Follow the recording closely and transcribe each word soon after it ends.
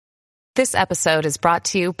This episode is brought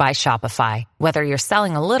to you by Shopify. Whether you're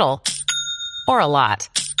selling a little or a lot,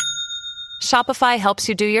 Shopify helps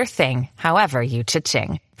you do your thing, however you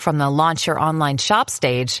cha-ching. From the launch your online shop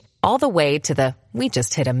stage, all the way to the we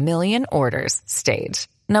just hit 1 million orders stage.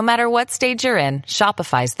 No matter what stage you're in,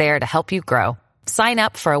 Shopify's there to help you grow. Sign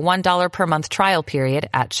up for a $1 per month trial period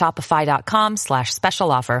at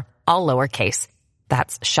shopify.com/special offer, all lowercase.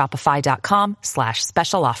 That's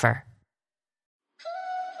shopify.com/special offer.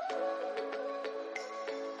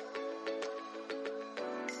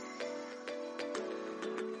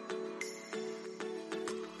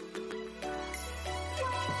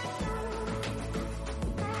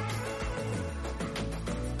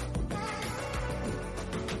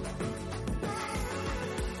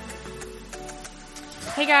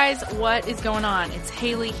 Hey guys, what is going on? It's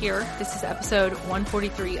Haley here. This is episode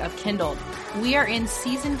 143 of Kindled. We are in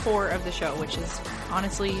season 4 of the show, which is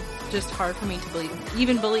honestly just hard for me to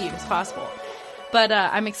even believe it's possible. But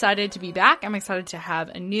I'm excited to be back. I'm excited to have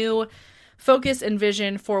a new focus and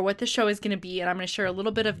vision for what the show is going to be, and I'm going to share a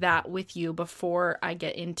little bit of that with you before I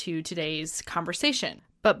get into today's conversation.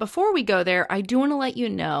 But before we go there, I do want to let you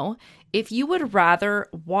know, if you would rather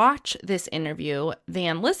watch this interview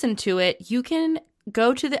than listen to it, you can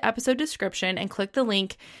go to the episode description and click the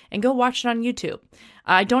link and go watch it on YouTube.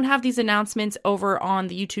 I don't have these announcements over on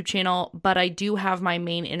the YouTube channel, but I do have my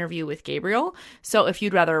main interview with Gabriel. So if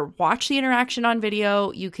you'd rather watch the interaction on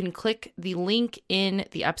video, you can click the link in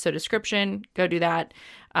the episode description. Go do that.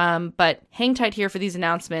 But hang tight here for these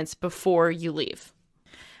announcements before you leave.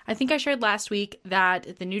 I think I shared last week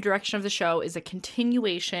that the new direction of the show is a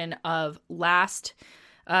continuation of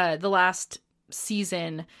the last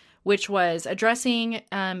season, which was addressing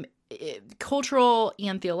cultural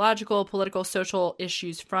and theological, political, social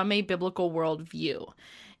issues from a biblical worldview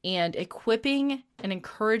and equipping and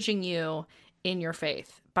encouraging you in your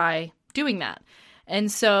faith by doing that.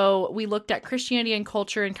 And so we looked at Christianity and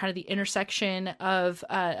culture and kind of the intersection of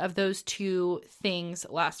those two things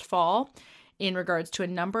last fall in regards to a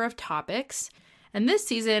number of topics. And this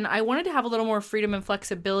season, I wanted to have a little more freedom and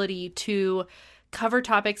flexibility to cover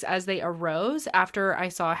topics as they arose after I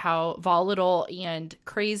saw how volatile and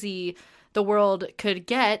crazy the world could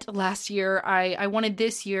get last year. I wanted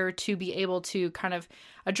this year to be able to kind of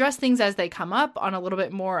address things as they come up on a little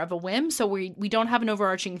bit more of a whim. So we don't have an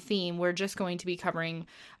overarching theme. We're just going to be covering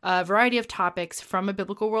a variety of topics from a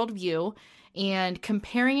biblical worldview and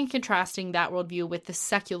comparing and contrasting that worldview with the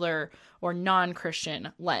secular or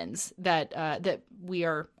non-Christian lens that we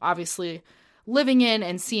are obviously living in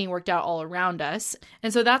and seeing worked out all around us.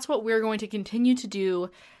 And so that's what we're going to continue to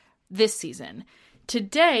do this season.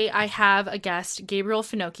 Today, I have a guest, Gabriel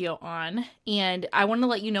Finocchio, on, and I want to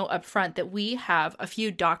let you know up front that we have a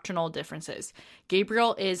few doctrinal differences.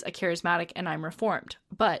 Gabriel is a charismatic and I'm Reformed,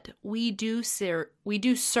 but we do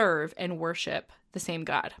serve and worship the same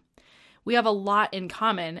God. We have a lot in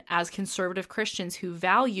common as conservative Christians who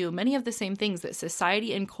value many of the same things that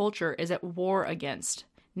society and culture is at war against.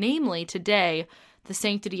 Namely, today, the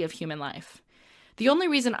sanctity of human life. The only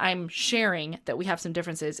reason I'm sharing that we have some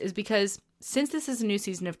differences is because since this is a new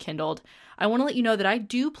season of Kindled, I want to let you know that I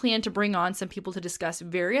do plan to bring on some people to discuss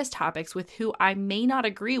various topics with who I may not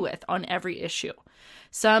agree with on every issue.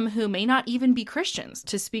 Some who may not even be Christians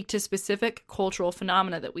to speak to specific cultural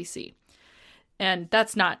phenomena that we see. And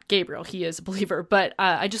that's not Gabriel, he is a believer, but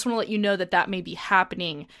I just want to let you know that may be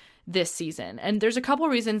happening this season. And there's a couple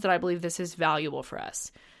reasons that I believe this is valuable for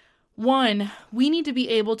us. One, we need to be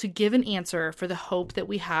able to give an answer for the hope that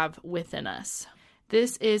we have within us.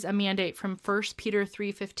 This is a mandate from 1 Peter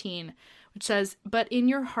 3:15, which says, "But in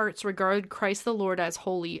your hearts regard Christ the Lord as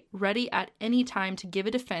holy, ready at any time to give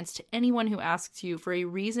a defense to anyone who asks you for a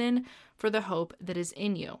reason for the hope that is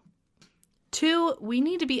in you." 2, we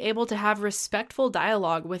need to be able to have respectful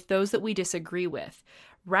dialogue with those that we disagree with,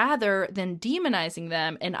 rather than demonizing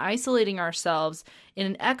them and isolating ourselves in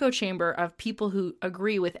an echo chamber of people who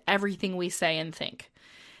agree with everything we say and think.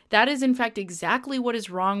 That is, in fact, exactly what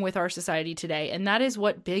is wrong with our society today, and that is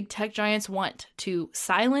what big tech giants want, to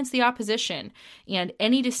silence the opposition and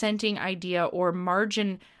any dissenting idea or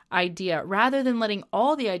margin idea, rather than letting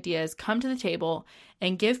all the ideas come to the table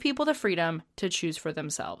and give people the freedom to choose for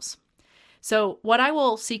themselves. So what I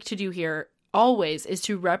will seek to do here always is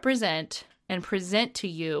to represent and present to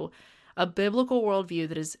you a biblical worldview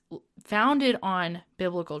that is founded on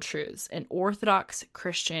biblical truths and Orthodox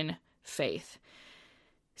Christian faith.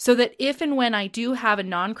 So that if and when I do have a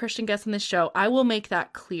non-Christian guest on this show, I will make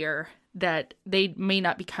that clear that they may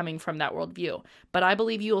not be coming from that worldview. But I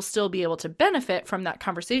believe you will still be able to benefit from that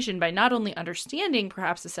conversation by not only understanding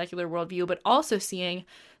perhaps the secular worldview, but also seeing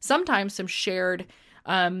sometimes some shared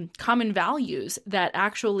common values that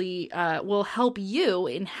actually will help you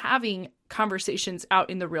in having conversations out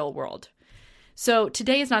in the real world. So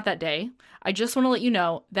today is not that day. I just want to let you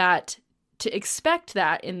know that to expect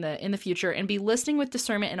that in the future and be listening with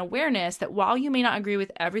discernment and awareness that while you may not agree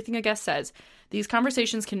with everything a guest says, these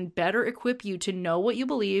conversations can better equip you to know what you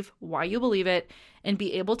believe, why you believe it, and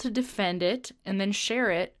be able to defend it and then share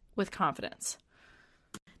it with confidence.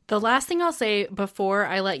 The last thing I'll say before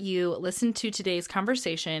I let you listen to today's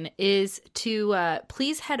conversation is to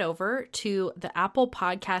please head over to the Apple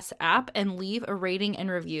Podcasts app and leave a rating and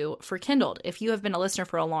review for Kindled. If you have been a listener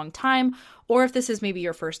for a long time, or if this is maybe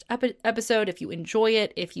your first episode, if you enjoy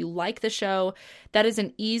it, if you like the show, that is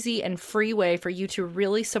an easy and free way for you to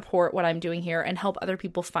really support what I'm doing here and help other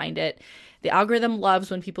people find it. The algorithm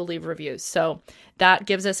loves when people leave reviews, so that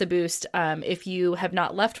gives us a boost. If you have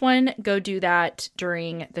not left one, go do that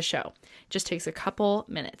during the show. It just takes a couple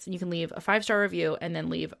minutes, and you can leave a 5-star review and then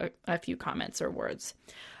leave a few comments or words.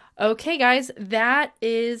 Okay, guys, that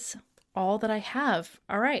is all that I have.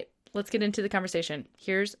 All right, let's get into the conversation.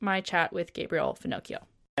 Here's my chat with Gabriel Finocchio.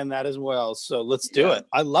 And that as well. So let's do it.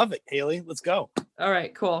 I love it, Haley. Let's go. All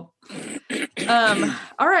right, cool.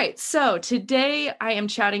 All right. So today I am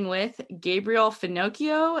chatting with Gabriel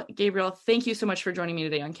Finocchio. Gabriel, thank you so much for joining me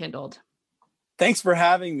today on Kindled. Thanks for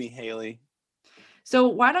having me, Haley. So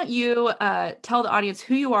why don't you tell the audience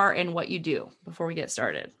who you are and what you do before we get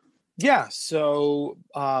started? Yeah. So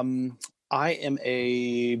I am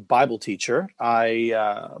a Bible teacher.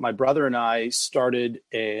 My brother and I started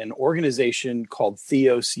an organization called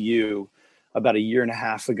Theos U about 1.5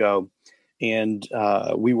 years ago. And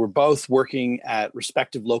we were both working at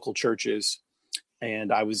respective local churches.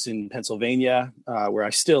 And I was in Pennsylvania, where I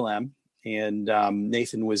still am. And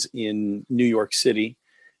Nathan was in New York City.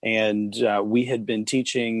 And we had been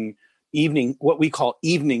teaching what we call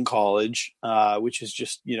evening college, which is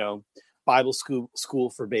just, Bible school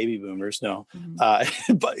for baby boomers. No,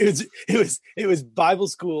 but it was Bible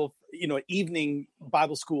school, evening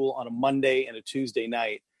Bible school on a Monday and a Tuesday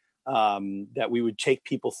night. That we would take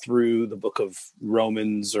people through the book of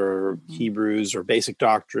Romans or Hebrews or basic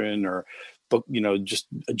doctrine or book, just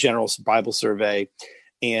a general Bible survey.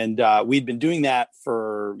 And we'd been doing that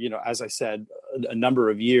for, as I said, a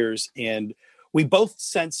number of years. And we both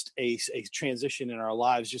sensed a transition in our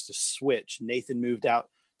lives, just a switch. Nathan moved out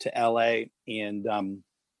to LA and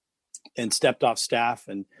stepped off staff.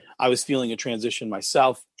 And I was feeling a transition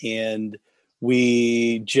myself. And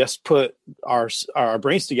we just put our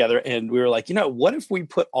brains together and we were like, what if we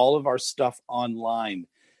put all of our stuff online?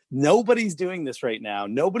 Nobody's doing this right now.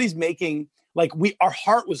 Nobody's making, our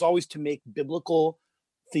heart was always to make biblical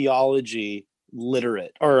theology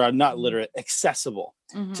literate, or not literate, accessible.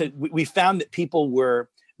 Mm-hmm. We found that people were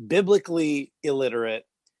biblically illiterate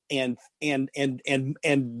and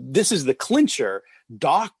this is the clincher,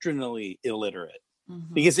 doctrinally illiterate.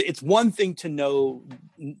 Because it's one thing to know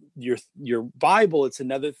your Bible. It's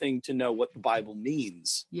another thing to know what the Bible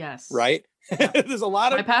means. Yes. Right? Yeah. There's a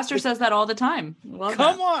lot of... My pastor says that all the time.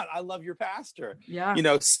 Come on. I love your pastor. Yeah.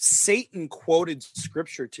 Satan quoted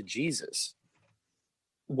scripture to Jesus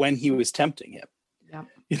when he was tempting him.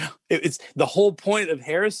 Yeah. It's the whole point of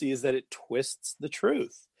heresy is that it twists the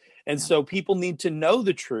truth. And so people need to know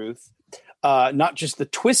the truth, not just the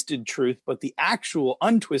twisted truth, but the actual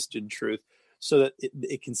untwisted truth, so that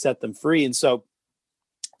it can set them free. And so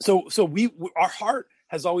our heart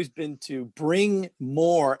has always been to bring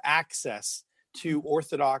more access to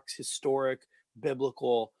Orthodox, historic,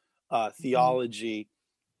 biblical theology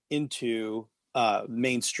into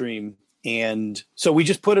mainstream. And so we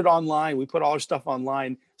just put it online. We put all our stuff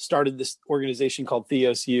online, started this organization called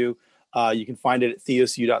Theos U. You can find it at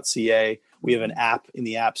theosu.ca. We have an app in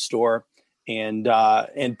the App Store, and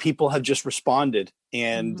people have just responded.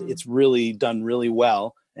 And it's really done really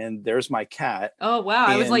well. And there's my cat. Oh, wow.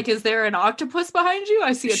 I was like, is there an octopus behind you?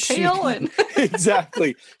 I see a tail. And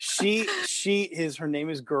exactly. Her name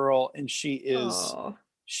is Girl. And she is,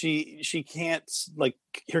 she can't,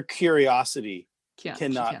 her curiosity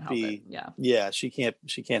cannot be. Yeah. She can't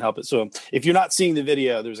help it. So if you're not seeing the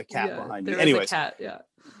video, there's a cat behind you. Anyways,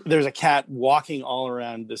 there's a cat walking all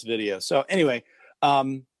around this video. So anyway,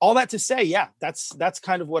 all that to say, that's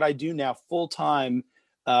kind of what I do now full time.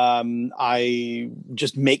 I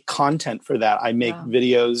just make content for that. I make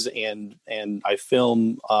videos and I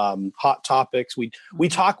film hot topics. We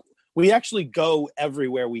talk. We actually go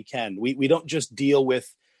everywhere we can. We don't just deal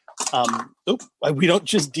with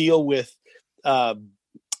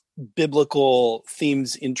biblical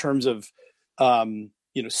themes in terms of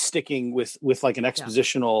sticking with like an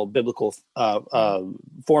expositional biblical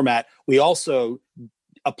format. We also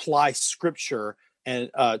apply scripture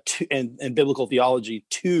and biblical theology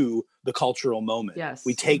to the cultural moment. Yes.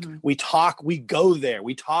 We talk, we go there,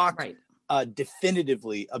 we talk Right.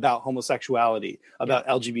 Definitively about homosexuality, about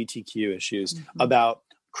LGBTQ issues, about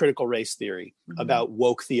critical race theory, about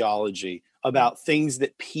woke theology, about things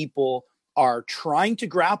that people are trying to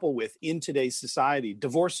grapple with in today's society,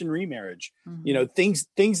 divorce and remarriage, things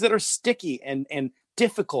that are sticky and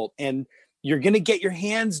difficult, and you're going to get your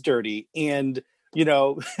hands dirty, and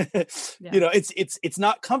it's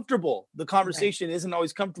not comfortable. The conversation isn't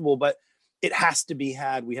always comfortable, but it has to be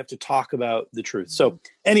had. We have to talk about the truth. So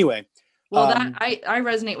anyway, well, I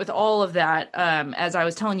resonate with all of that. As I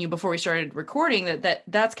was telling you before we started recording,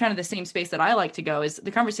 that's kind of the same space that I like to go, is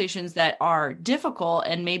the conversations that are difficult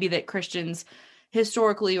and maybe that Christians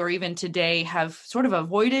historically or even today have sort of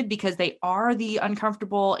avoided because they are the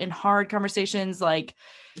uncomfortable and hard conversations. Like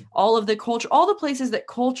all of the culture, all the places that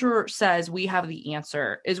culture says we have the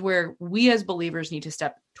answer is where we as believers need to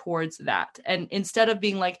step towards that. And instead of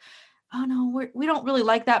being like, oh no, we don't really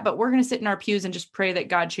like that, but we're going to sit in our pews and just pray that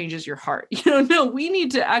God changes your heart. No, we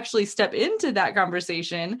need to actually step into that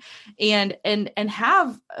conversation and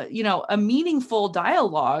have, a meaningful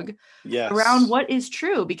dialogue around what is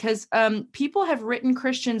true, because people have written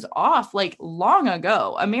Christians off like long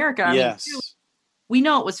ago. America, I mean, we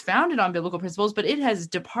know it was founded on biblical principles, but it has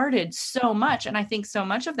departed so much. And I think so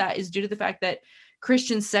much of that is due to the fact that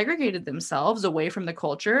Christians segregated themselves away from the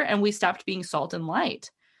culture and we stopped being salt and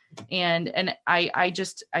light. And I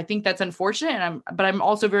think that's unfortunate. But I'm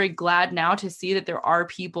also very glad now to see that there are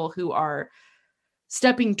people who are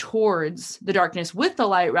stepping towards the darkness with the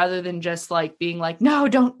light, rather than just like being like, no,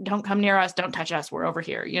 don't come near us. Don't touch us. We're over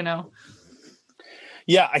here,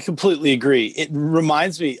 Yeah, I completely agree. It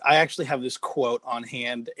reminds me, I actually have this quote on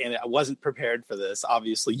hand, and I wasn't prepared for this.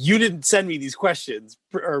 Obviously, you didn't send me these questions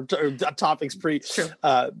or topics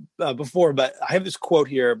before, but I have this quote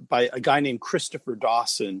here by a guy named Christopher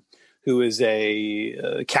Dawson, who is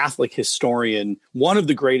a Catholic historian, one of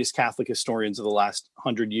the greatest Catholic historians of the last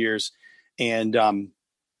 100 years. And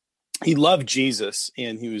he loved Jesus,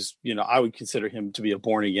 and he was, I would consider him to be a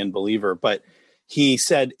born again believer, but he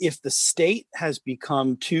said, if the state has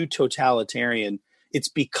become too totalitarian, it's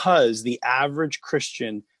because the average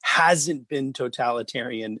Christian hasn't been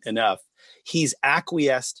totalitarian enough. He's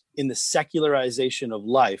acquiesced in the secularization of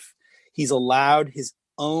life. He's allowed his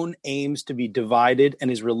own aims to be divided and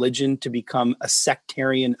his religion to become a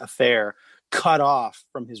sectarian affair, cut off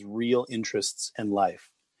from his real interests in life.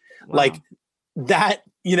 Wow. Like that,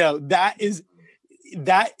 that is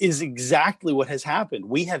exactly what has happened.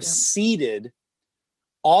 We have ceded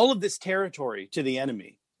all of this territory to the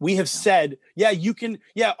enemy. We have said,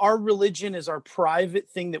 our religion is our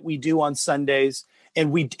private thing that we do on Sundays,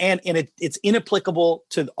 and it's inapplicable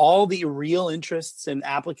to all the real interests and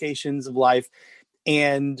applications of life.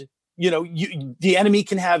 And the enemy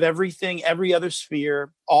can have everything, every other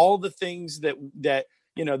sphere, all the things that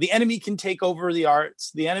the enemy can take over the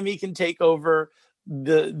arts, the enemy can take over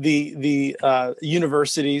the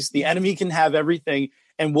universities, the enemy can have everything,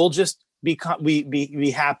 and we'll just be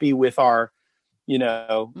happy with our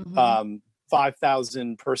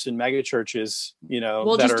 5,000 person mega churches.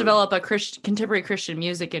 We'll just develop a contemporary Christian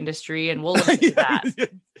music industry, and we'll look at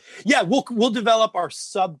that. We'll develop our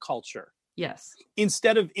subculture. Yes.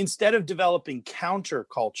 Instead of developing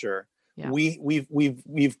counterculture,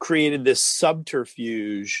 we've created this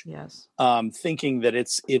subterfuge. Yes. Thinking that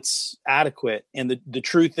it's adequate, and the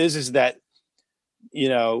truth is that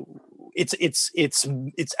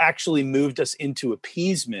it's actually moved us into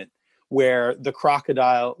appeasement, where the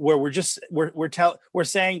crocodile, where we're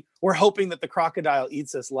saying we're hoping that the crocodile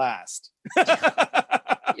eats us last.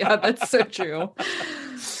 Yeah, that's so true.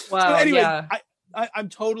 Wow. So anyway, I'm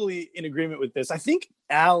totally in agreement with this. I think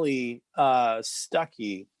Allie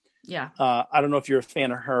Stuckey. Yeah. I don't know if you're a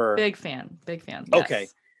fan of her. Big fan. Yes. Okay.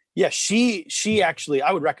 Yeah, she actually,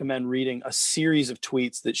 I would recommend reading a series of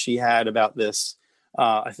tweets that she had about this.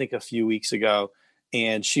 I think a few weeks ago,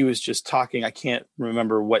 and she was just talking. I can't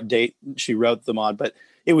remember what date she wrote them on, but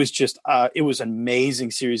it was just it was an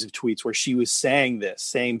amazing series of tweets where she was saying this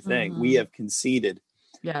same thing. We have conceded.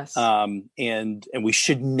 Yes. And we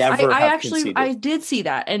should never have conceded. I did see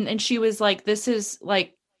that. And she was like, this is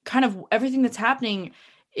like kind of everything that's happening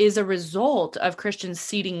is a result of Christians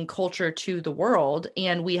ceding culture to the world.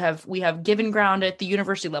 And we have given ground at the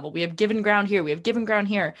university level. We have given ground here. We have given ground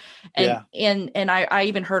here. And, I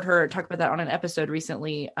even heard her talk about that on an episode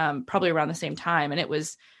recently, probably around the same time. And it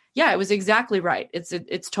was exactly right.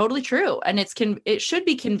 It's totally true. And it should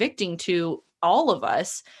be convicting to all of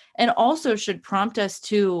us, and also should prompt us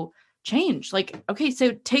to change. Like, okay,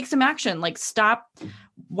 so take some action, like stop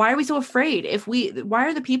why are we so afraid? Why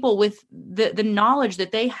are the people with the knowledge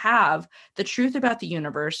that they have the truth about the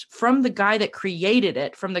universe from the guy that created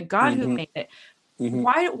it, from the God who made it?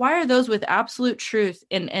 Why are those with absolute truth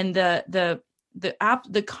and the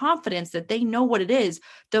confidence that they know what it is,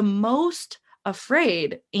 the most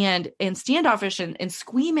afraid and standoffish and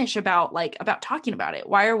squeamish about talking about it?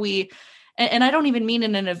 Why are we, and I don't even mean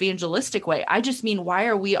in an evangelistic way, I just mean, why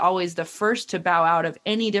are we always the first to bow out of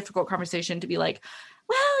any difficult conversation, to be like,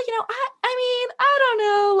 well, I mean, I don't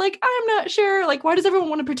know, like, I'm not sure, like, why does everyone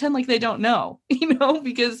want to pretend like they don't know?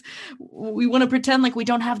 Because we want to pretend like we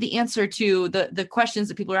don't have the answer to the questions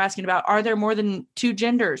that people are asking about. Are there more than two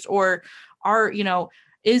genders, or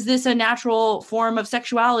is this a natural form of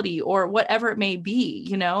sexuality, or whatever it may be,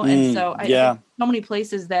 And so I think so many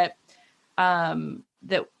places that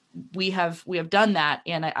that we have done that,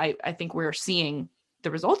 and I think we're seeing the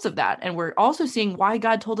results of that. And we're also seeing why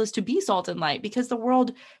God told us to be salt and light, because the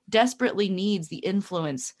world desperately needs the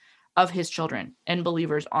influence of his children and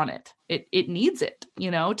believers on it. It needs it,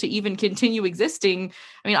 to even continue existing.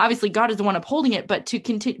 I mean, obviously God is the one upholding it, but to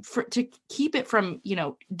continue, to keep it from,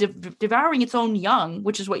 devouring its own young,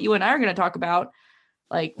 which is what you and I are going to talk about.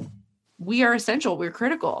 Like, we are essential. We're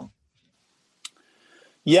critical.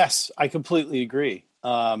 Yes, I completely agree.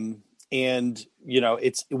 And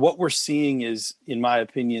it's what we're seeing is, in my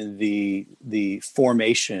opinion, the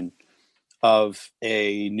formation of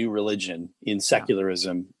a new religion in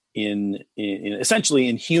secularism, in essentially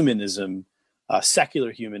in humanism,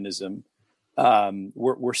 secular humanism.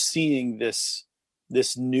 We're seeing this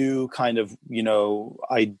new kind of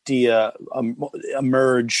idea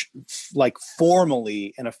emerge, like,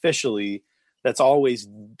 formally and officially, that's always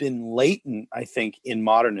been latent, I think, in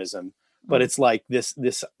modernism. But it's like this,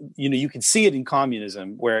 you can see it in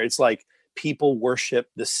communism, where it's like people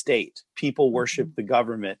worship the state, people worship the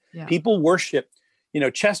government, people worship,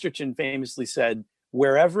 Chesterton famously said,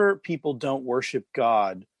 wherever people don't worship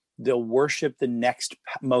God, they'll worship the next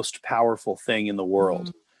most powerful thing in the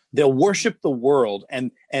world. They'll worship the world,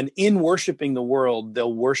 and in worshiping the world,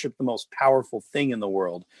 they'll worship the most powerful thing in the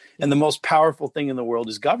world. And the most powerful thing in the world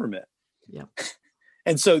is government. Yeah.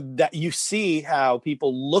 And so that you see how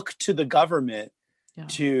people look to the government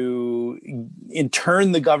to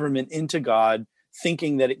turn the government into God,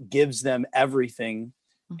 thinking that it gives them everything,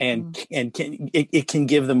 and it can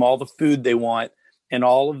give them all the food they want and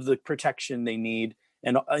all of the protection they need,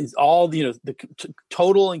 and all the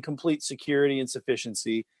total and complete security and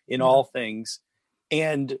sufficiency in all things.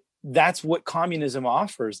 And that's what communism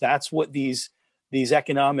offers. That's what these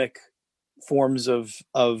economic forms of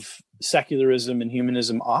secularism and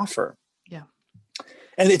humanism offer. Yeah.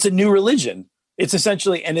 And it's a new religion. It's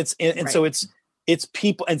essentially, and so it's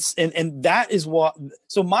people, and that is what,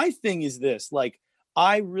 so my thing is this, like,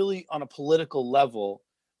 I really, on a political level,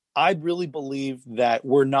 I really believe that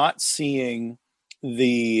we're not seeing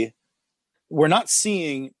a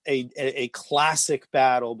classic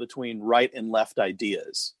battle between right and left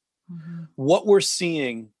ideas. What we're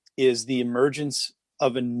seeing is the emergence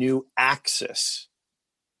of a new axis.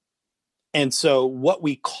 And so what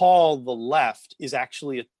we call the left is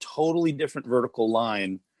actually a totally different vertical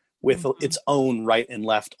line with its own right and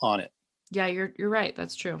left on it. Yeah, you're right.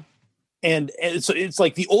 That's true. And so it's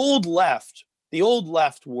like the old left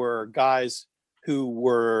were guys who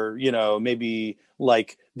were, maybe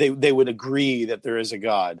like they would agree that there is a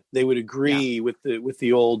God. They would agree with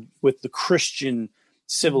the Christian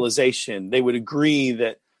civilization. They would agree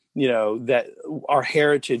that that our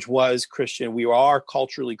heritage was Christian. We are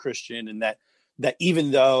culturally Christian, and that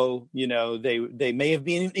even though, they may have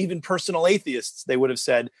been even personal atheists, they would have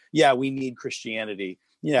said, yeah, we need Christianity.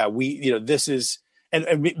 Yeah, we, this is,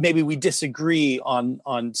 and maybe we disagree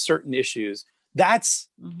on certain issues. That's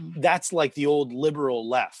like the old liberal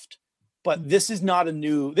left. But this is not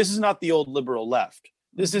the old liberal left.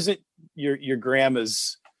 This isn't your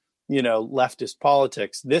grandma's, leftist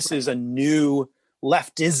politics. This is a new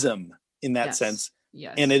leftism in that sense.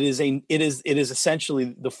 Yes. And it is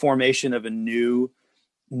essentially the formation of a new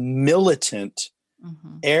militant,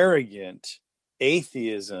 arrogant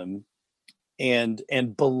atheism and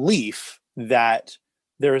belief that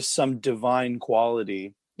there is some divine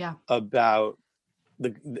quality about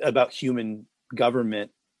human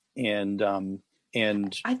government, and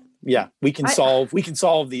we can solve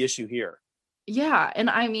the issue here. Yeah. And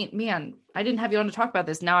I mean, man, I didn't have you on to talk about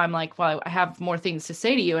this. Now I'm like, well, I have more things to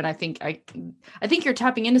say to you. And I think you're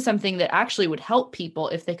tapping into something that actually would help people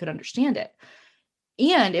if they could understand it.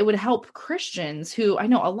 And it would help Christians who, I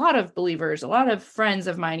know a lot of believers, a lot of friends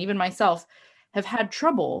of mine, even myself, have had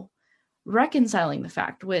trouble reconciling the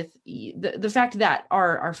fact with the fact that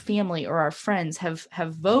our family or our friends have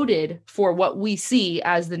voted for what we see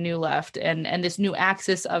as the new left and this new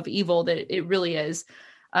axis of evil that it really is.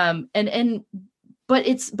 But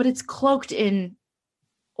it's cloaked in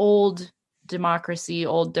old democracy,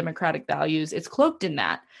 old democratic values. It's cloaked in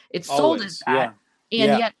that. It's sold as that. Yeah.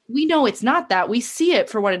 And yet we know it's not that. We see it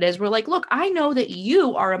for what it is. We're like, look, I know that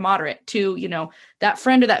you are a moderate to, that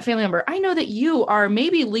friend or that family member. I know that you are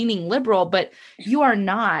maybe leaning liberal, but you are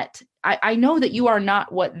not. I know that you are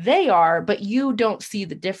not what they are, but you don't see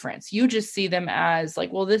the difference. You just see them as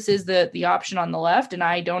like, well, this is the option on the left, and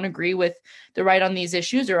I don't agree with the right on these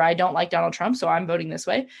issues, or I don't like Donald Trump, so I'm voting this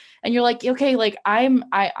way. And you're like, okay, like I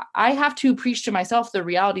have to preach to myself the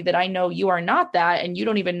reality that I know you are not that, and you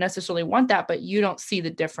don't even necessarily want that, but you don't see the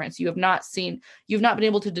difference. You've not been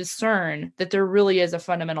able to discern that there really is a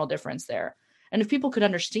fundamental difference there. And if people could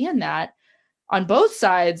understand that on both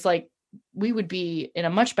sides, like, we would be in a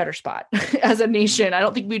much better spot as a nation. I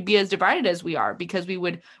don't think we'd be as divided as we are, because we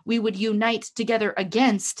would unite together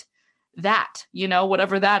against that,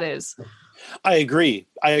 whatever that is. I agree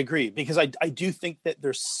because I do think that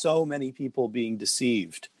there's so many people being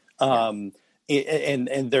deceived, and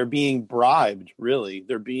they're being bribed. Really,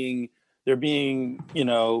 they're being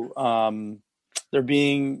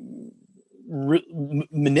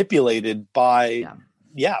manipulated by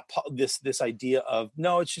this idea of,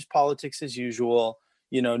 no, it's just politics as usual.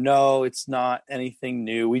 No, it's not anything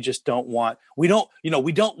new. We just don't want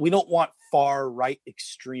far right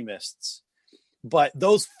extremists. But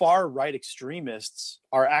those far right extremists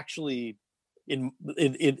are actually in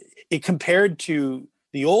compared to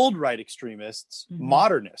the old right extremists,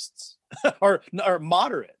 modernists or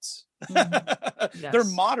moderates. Mm-hmm. Yes. They're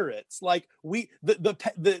moderates. Like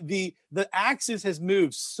the axis has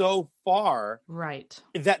moved so far, right,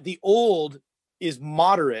 that the old is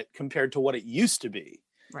moderate compared to what it used to be.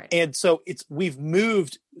 Right. And so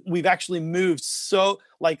we've actually moved. So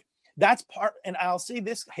like that's part, and I'll say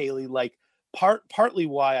this, Haley, like partly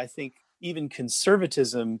why I think even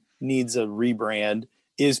conservatism needs a rebrand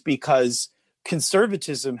is because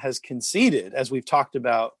conservatism has conceded, as we've talked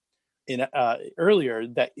about earlier,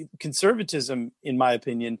 that conservatism, in my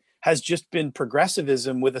opinion, has just been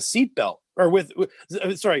progressivism with a seatbelt, or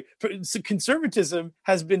conservatism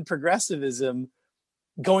has been progressivism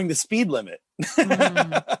going the speed limit.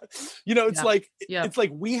 It's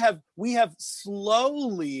like we have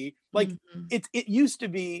slowly, like, it used to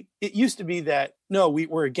be that no,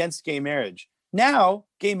 we're against gay marriage. Now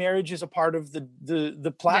gay marriage is a part of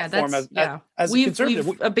the platform as a conservative.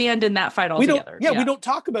 We've abandoned that fight altogether. We don't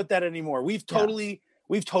talk about that anymore. We've totally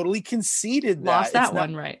conceded that. Lost that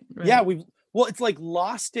one, right? Yeah, it's like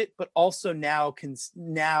lost it, but also now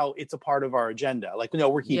it's a part of our agenda. Like, no,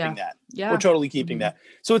 we're keeping that. Yeah, we're totally keeping that.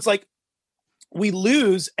 So it's like we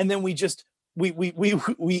lose, and then we just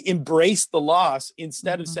we embrace the loss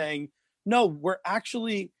instead of saying, no, we're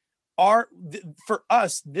actually for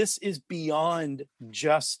us, this is beyond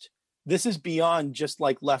just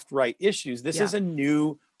like left right issues. This is a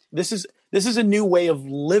new way of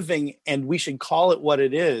living, and we should call it what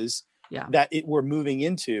it is. We're moving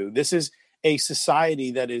into. This is a society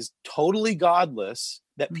that is totally godless,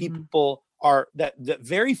 that people are that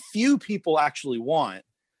very few people actually want.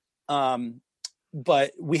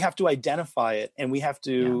 But we have to identify it, and we have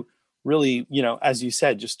to really, as you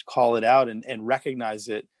said, just call it out and recognize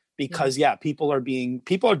it. Because people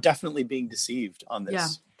are definitely being deceived on this. Yeah.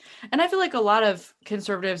 And I feel like a lot of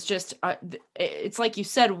conservatives just it's like you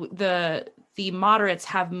said, the moderates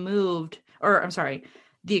have moved, or I'm sorry,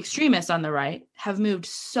 the extremists on the right have moved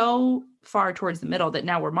so far towards the middle that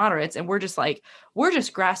now we're moderates, and we're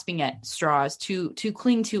just grasping at straws to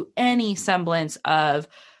cling to any semblance of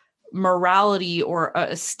morality or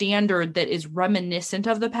a standard that is reminiscent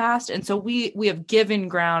of the past. And so we have given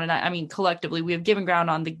ground, and I mean collectively we have given ground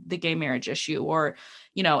on the gay marriage issue, or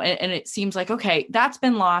and it seems like, okay, that's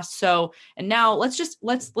been lost. So, and now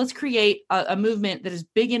let's create a movement that is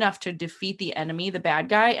big enough to defeat the enemy, the bad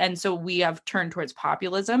guy. And so we have turned towards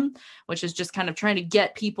populism, which is just kind of trying to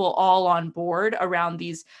get people all on board around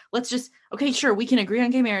these. Okay, sure, we can agree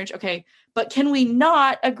on gay marriage. Okay, but can we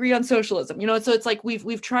not agree on socialism? So it's like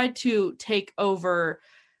we've tried to take over.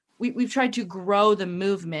 We've tried to grow the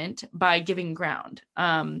movement by giving ground.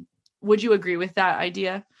 Would you agree with that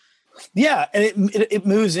idea? Yeah, and it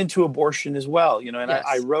moves into abortion as well, and yes.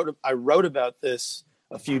 I wrote about this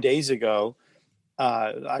a few days ago.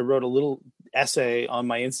 I wrote a little essay on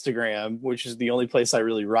my Instagram, which is the only place I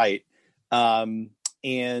really write. I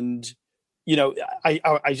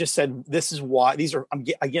just said, this is why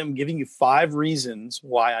I'm giving you 5 reasons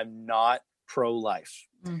why I'm not pro-life.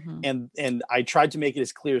 And I tried to make it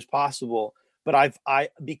as clear as possible. But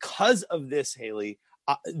because of this, Haley,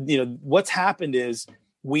 what's happened is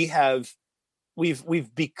we've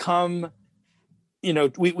become,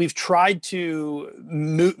 we've tried to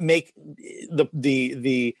make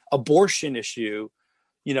the abortion issue,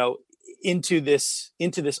 into this,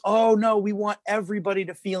 oh no, we want everybody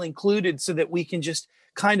to feel included so that we can just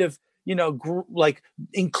kind of,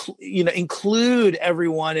 include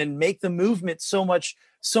everyone and make the movement so much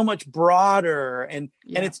broader. And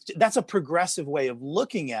that's a progressive way of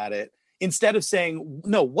looking at it, instead of saying,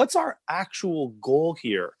 no, what's our actual goal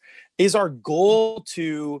here? Is our goal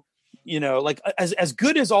to, as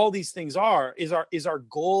good as all these things are, is our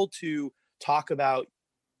goal to talk about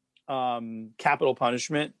capital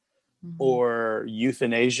punishment or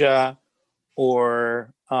euthanasia,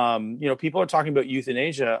 or people are talking about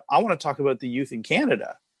euthanasia. I want to talk about the youth in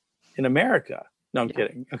Canada, in America. No, I'm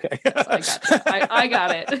kidding. Okay. Yes, I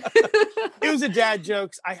got it. It was a dad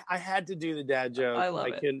joke. I had to do the dad joke. I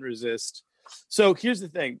couldn't resist. So here's the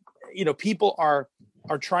thing. People are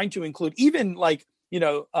trying to include even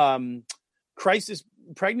crisis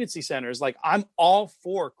pregnancy centers. Like, I'm all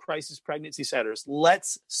for crisis pregnancy centers.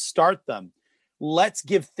 Let's start them. Let's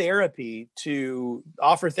give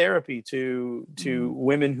offer therapy to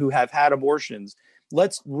women who have had abortions.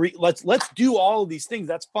 Let's do all of these things.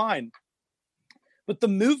 That's fine. But the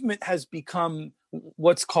movement has become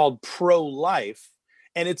what's called pro-life,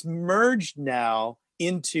 and it's merged now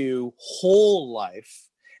into whole life,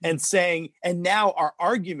 and now our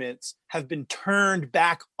arguments have been turned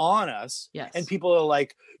back on us. Yes. And people are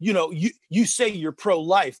like, you say you're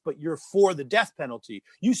pro-life, but you're for the death penalty.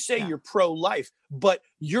 You say you're pro-life, but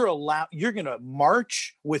you're going to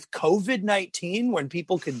march with COVID-19 when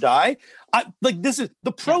people could die. This is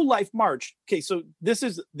the pro-life march. Okay. So this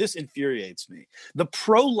infuriates me. The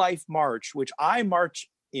pro-life march, which I march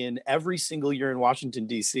in every single year in Washington,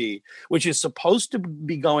 D.C., which is supposed to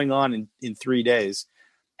be going on in 3 days,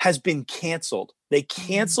 has been canceled. They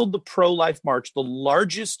canceled the pro-life march, the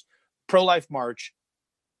largest pro-life march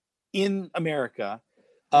in America.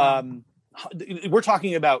 We're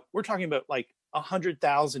talking about like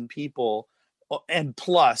 100,000 people and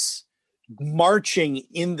plus marching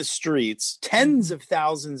in the streets, tens of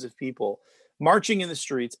thousands of people marching in the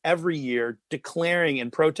streets every year, declaring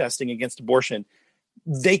and protesting against abortion.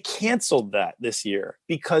 They canceled that this year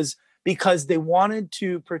because they wanted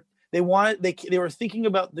to. They were thinking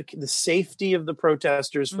about the safety of the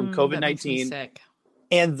protesters from COVID-19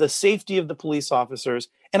 and the safety of the police officers.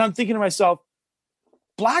 And I'm thinking to myself,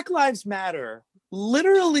 Black Lives Matter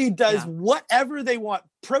literally does whatever they want.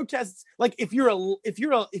 Protests, like if you're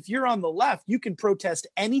on the left, you can protest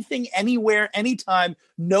anything, anywhere, anytime.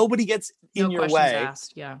 Nobody gets in your way.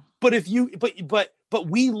 Asked, yeah. But but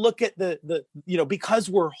we look at the because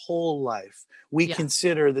we're whole life, we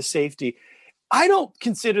consider the safety. I don't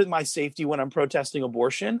consider my safety when I'm protesting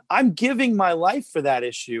abortion. I'm giving my life for that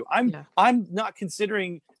issue. I'm not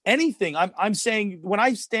considering anything. I'm saying, when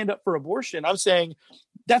I stand up for abortion, I'm saying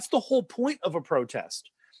that's the whole point of a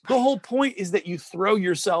protest. The whole point is that you throw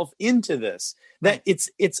yourself into this, that it's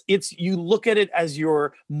you look at it as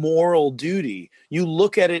your moral duty. You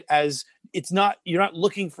look at it as you're not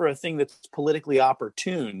looking for a thing that's politically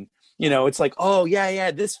opportune. It's like, oh yeah,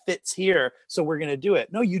 this fits here, so we're going to do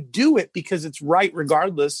it. No, you do it because it's right,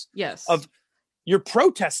 regardless of you're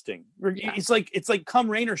protesting. Yeah. It's like come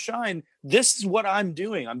rain or shine. This is what I'm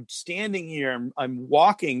doing. I'm standing here. I'm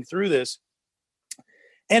walking through this.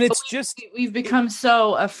 And it's we've become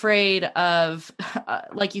so afraid of,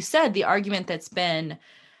 like you said, the argument that's been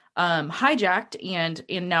hijacked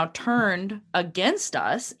and now turned against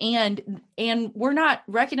us. And we're not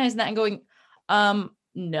recognizing that and going,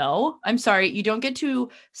 no, I'm sorry. You don't get to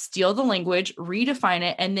steal the language, redefine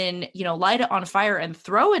it, and then, light it on fire and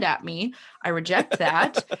throw it at me. I reject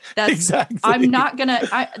that. That's exactly.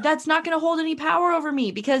 That's not going to hold any power over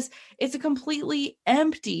me, because it's a completely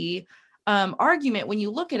empty argument when you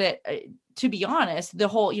look at it. To be honest, the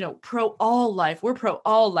whole, pro all life, we're pro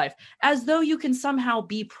all life, as though you can somehow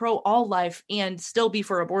be pro all life and still be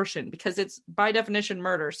for abortion, because it's by definition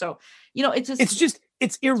murder. So,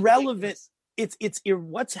 it's irrelevant.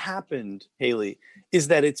 What's happened, Haley, is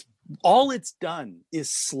that it's done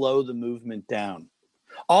is slow the movement down.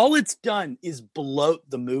 All it's done is bloat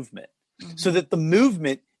the movement, so that the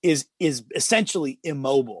movement is essentially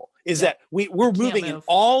immobile. That we're moving in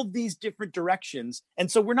all these different directions,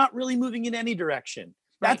 and so we're not really moving in any direction.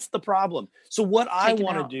 That's the problem. So what I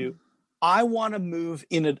want to do, I want to move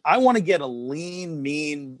I want to get a lean,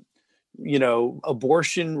 mean,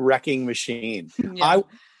 abortion wrecking machine. Yeah.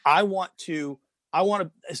 I want to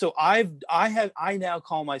I now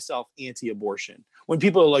call myself anti-abortion. When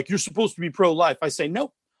people are like, you're supposed to be pro-life, I say,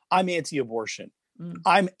 no, I'm anti-abortion.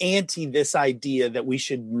 I'm anti this idea that we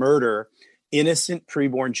should murder innocent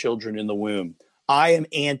preborn children in the womb. I am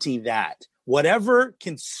anti that. Whatever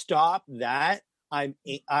can stop that,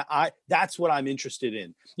 that's what I'm interested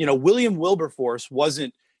in. William Wilberforce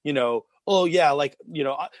wasn't, oh yeah, like,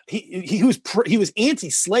 he was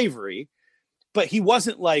anti-slavery, but he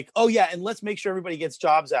wasn't like, oh yeah, and let's make sure everybody gets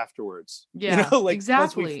jobs afterwards. Yeah,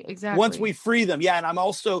 exactly. Once we free them. Yeah. And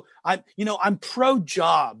I'm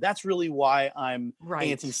pro-job. That's really why I'm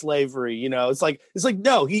anti-slavery. It's like,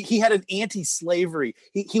 no, he had an anti-slavery.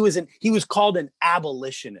 He was called an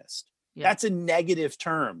abolitionist. Yeah. That's a negative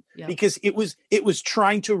term because it was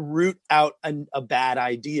trying to root out a bad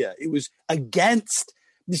idea. It was against.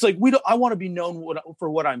 It's like, I want to be known for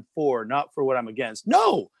what I'm for, not for what I'm against.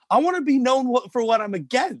 No, I want to be known for what I'm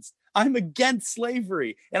against. I'm against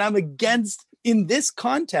slavery. And I'm against, in this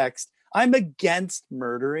context, I'm against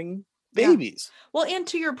murdering babies. Yeah. Well, and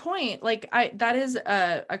to your point, like that is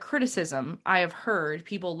a criticism I have heard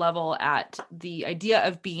people level at the idea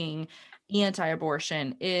of being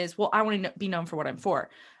anti-abortion is, well, I want to be known for what I'm for.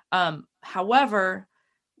 However,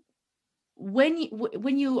 when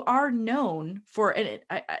you are known for, and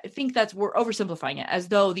I think we're oversimplifying it as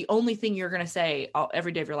though the only thing you're going to say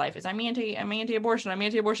every day of your life is I'm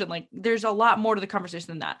anti-abortion. Like there's a lot more to the conversation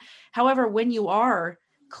than that. However, when you are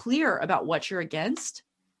clear about what you're against,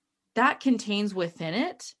 that contains within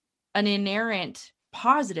it an inherent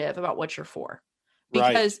positive about what you're for.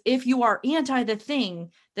 Because if you are anti the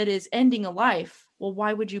thing that is ending a life, well,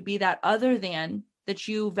 why would you be that other than that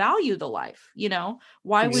you value the life?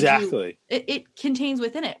 Why would you? It contains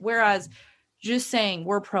within it. Whereas just saying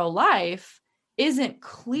we're pro-life isn't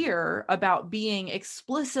clear about being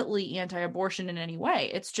explicitly anti-abortion in any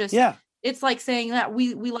way. It's just, it's like saying that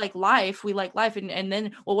we like life, and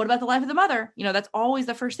then, well, what about the life of the mother? That's always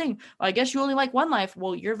the first thing. Well, I guess you only like one life.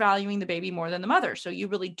 Well, you're valuing the baby more than the mother. So you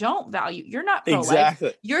really don't value, you're not pro-life.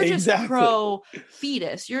 Exactly. You're just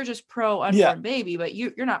pro-fetus. You're just pro-unborn baby, but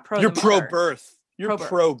you're not pro. You're pro-birth. You're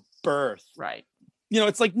pro-birth. Right.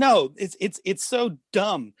 It's like, no, it's so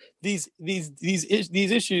dumb. These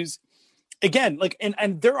issues, again, like,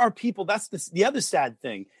 and there are people, that's the other sad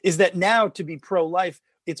thing is that now to be pro-life,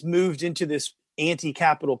 it's moved into this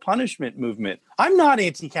anti-capital punishment movement. I'm not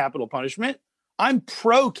anti-capital punishment. I'm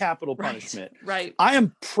pro-capital punishment. Right. I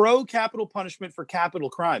am pro-capital punishment for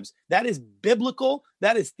capital crimes. That is biblical.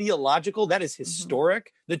 That is theological. That is historic.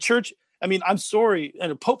 Mm-hmm. The church, I'm sorry,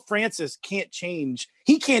 and Pope Francis can't change.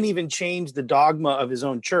 He can't even change the dogma of his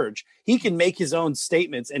own church. He can make his own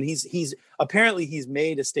statements, and he's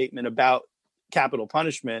made a statement about capital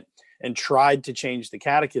punishment and tried to change the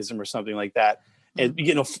catechism or something like that. And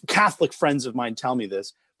Catholic friends of mine tell me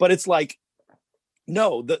this, but it's like,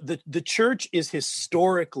 no, the church is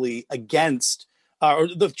historically against, or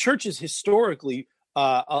the church is historically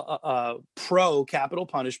pro capital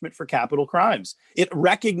punishment for capital crimes. It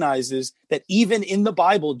recognizes that even in the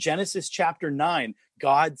Bible, Genesis chapter 9,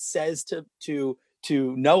 God says to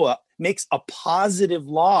Noah, makes a positive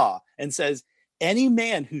law and says, any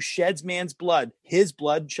man who sheds man's blood, his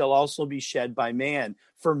blood shall also be shed by man,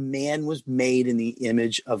 for man was made in the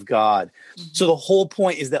image of God. Mm-hmm. So the whole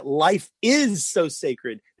point is that life is so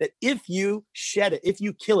sacred that if you shed it, if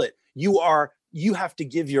you kill it, you have to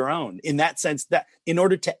give your own, in that sense, that in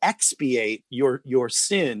order to expiate your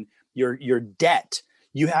sin, your debt,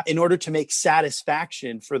 you have, in order to make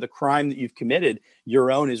satisfaction for the crime that you've committed,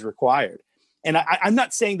 your own is required. And I'm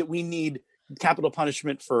not saying that we need capital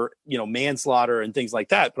punishment for manslaughter and things like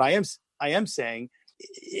that, but I am saying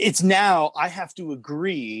it's now I have to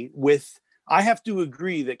agree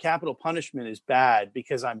that capital punishment is bad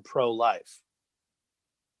because I'm pro-life.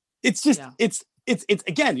 It's just it's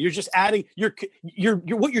again, you're just adding you're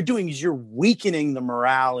what you're doing is you're weakening the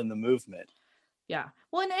morale in the movement. Yeah.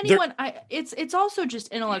 Well, and anyone, it's also just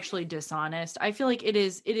intellectually dishonest. I feel like it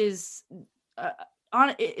is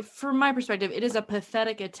from my perspective, it is a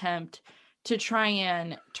pathetic attempt to try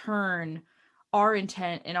and turn our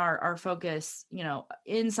intent and our focus,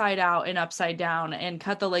 inside out and upside down and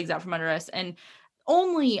cut the legs out from under us. And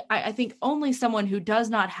I think only someone who does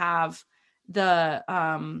not have the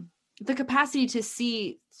capacity to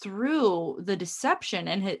see through the deception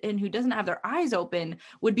and who doesn't have their eyes open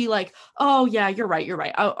would be like, oh yeah, you're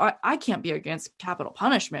right. I can't be against capital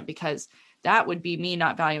punishment because that would be me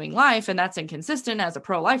not valuing life. And that's inconsistent as a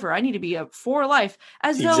pro-lifer. I need to be for life,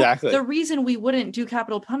 as though the reason we wouldn't do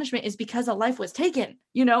capital punishment is because a life was taken.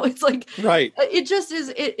 It's like, right. it just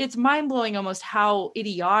is, it's mind blowing almost how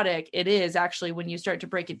idiotic it is actually when you start to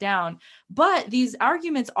break it down. But these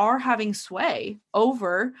arguments are having sway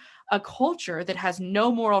over a culture that has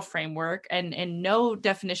no moral framework and no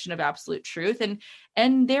definition of absolute truth.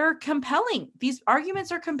 And they're compelling. These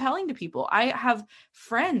arguments are compelling to people. I have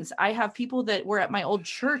friends, I have people that were at my old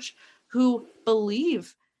church who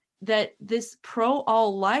believe that this pro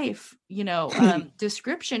all life,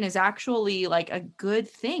 description is actually like a good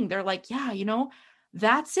thing. They're like, yeah,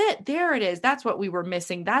 that's it. There it is. That's what we were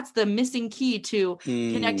missing. That's the missing key to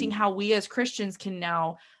connecting how we as Christians can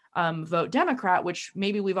now vote Democrat, which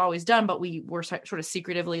maybe we've always done, but we were sort of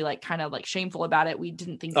secretively like kind of like shameful about it. We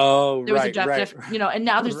didn't think there was a and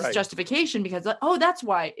now there's this justification because that's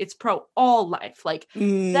why it's pro all life. Like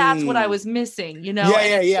that's what I was missing,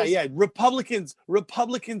 Yeah. Republicans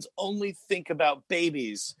only think about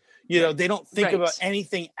babies. They don't think about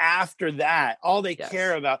anything after that. All they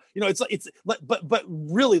care about, but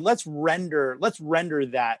really let's render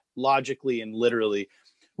that logically and literally.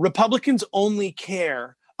 Republicans only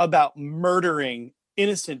care about murdering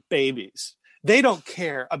innocent babies. They don't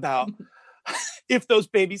care about if those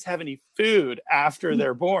babies have any food after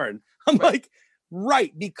they're born. I'm like,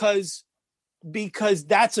 right, because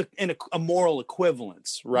that's a moral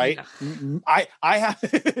equivalence, right? Yeah. I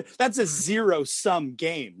have that's a zero sum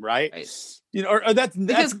game, right? Or that's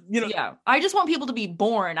because, I just want people to be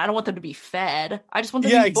born. I don't want them to be fed. I just want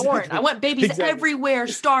them to be born. I want babies everywhere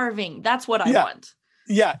starving. That's what I want.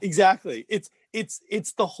 Yeah, exactly. It's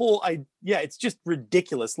the whole it's just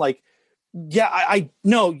ridiculous. Like, I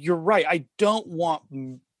know you're right. I don't want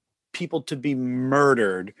people to be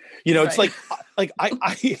murdered. It's like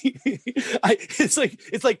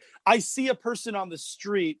it's like I see a person on the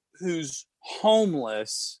street who's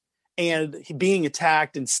homeless and being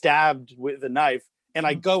attacked and stabbed with a knife, and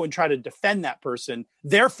I go and try to defend that person.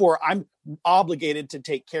 Therefore, I'm obligated to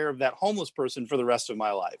take care of that homeless person for the rest of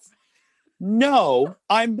my life. No,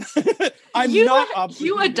 I'm not obligated.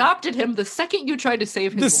 You adopted him the second you tried to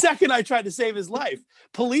save his life. Second I tried to save his life.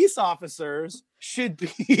 Police officers should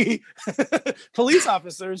be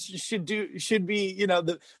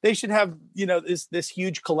they should have, this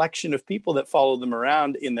huge collection of people that follow them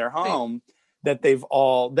around in their home that they've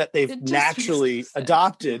naturally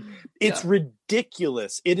adopted. It's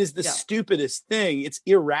ridiculous. It is the stupidest thing. It's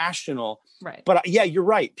irrational. Right. But you're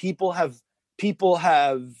right. People have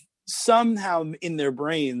somehow in their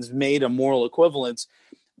brains made a moral equivalence.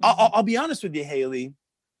 I'll be honest with you, Haley.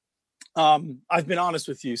 I've been honest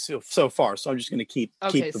with you so far, so I'm just going to keep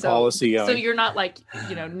the policy going. So you're not like,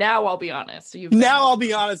 now I'll be honest. I'll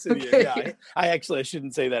be honest with you. Yeah, I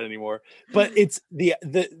shouldn't say that anymore. But it's the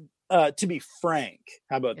to be frank.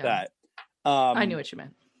 How about that? I knew what you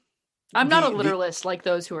meant. I'm not a literalist like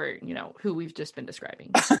those who are, who we've just been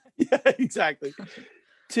describing. Yeah, exactly.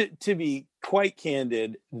 To be quite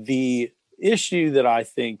candid, the issue that I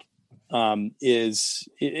think is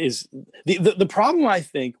the problem, I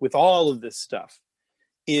think, with all of this stuff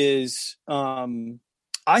is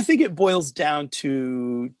I think it boils down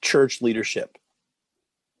to church leadership.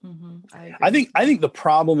 Mm-hmm. I think the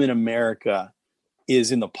problem in America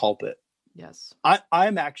is in the pulpit. Yes.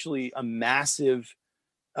 I'm actually a massive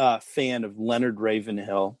fan of Leonard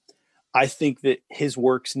Ravenhill. I think that his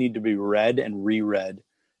works need to be read and reread.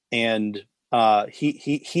 And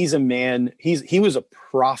he's a man. He was a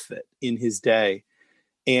prophet in his day,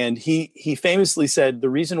 and he famously said the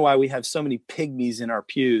reason why we have so many pygmies in our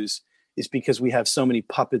pews is because we have so many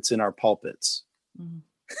puppets in our pulpits.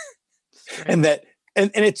 And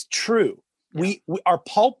it's true. Yeah.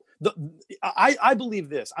 I believe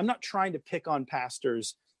this. I'm not trying to pick on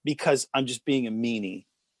pastors because I'm just being a meanie.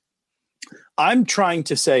 I'm trying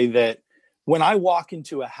to say that when I walk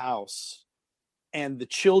into a house and the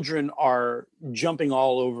children are jumping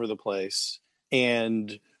all over the place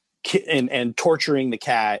and torturing the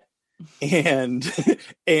cat and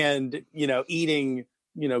eating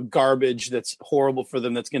garbage that's horrible for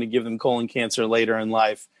them, that's going to give them colon cancer later in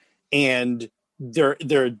life, and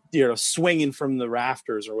they're swinging from the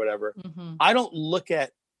rafters or whatever. Mm-hmm. I don't look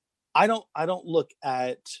at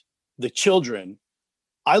the children.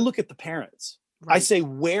 I look at the parents. Right. I say,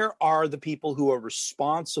 where are the people who are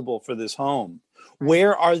responsible for this home?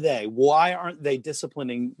 Where are they? Why aren't they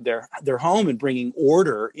disciplining their home and bringing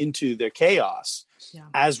order into their chaos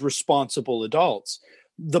as responsible adults?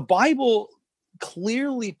 The Bible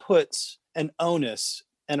clearly puts an onus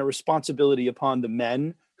and a responsibility upon the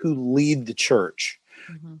men who lead the church.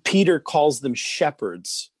 Mm-hmm. Peter calls them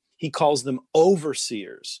shepherds. He calls them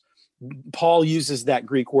overseers. Paul uses that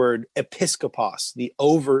Greek word episkopos,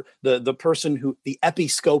 the person who, the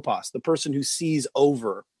episkopos, the person who sees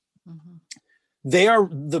over. Mm-hmm. They are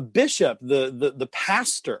the bishop, the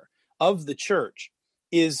pastor of the church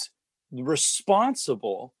is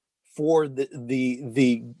responsible for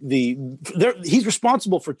he's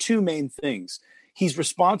responsible for two main things. He's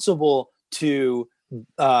responsible to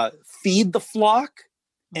feed the flock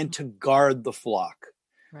and to guard the flock.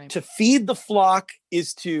 Right. To feed the flock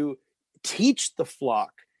is to teach the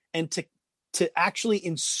flock and to actually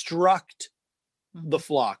instruct the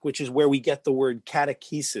flock, which is where we get the word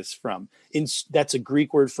catechesis from. That's a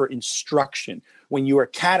Greek word for instruction. When you are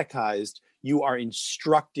catechized, you are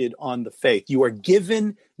instructed on the faith. You are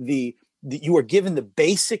given the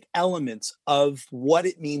basic elements of what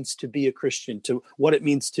it means to be a Christian, to what it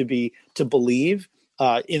means to believe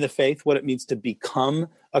in the faith, what it means to become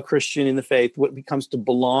a Christian in the faith, what it becomes to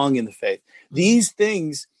belong in the faith. These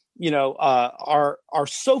things, are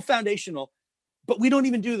so foundational, but we don't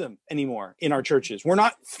even do them anymore in our churches. We're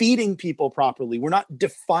not feeding people properly. We're not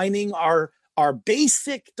defining our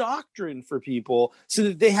basic doctrine for people so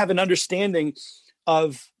that they have an understanding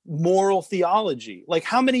of moral theology. Like,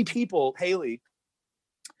 how many people, Haley,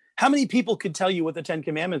 could tell you what the 10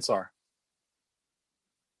 Commandments are?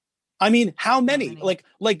 I mean, how many?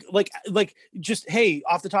 Like, just, hey,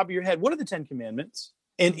 off the top of your head, what are the 10 Commandments?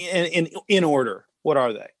 And in order, what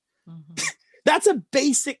are they? Mm-hmm. That's a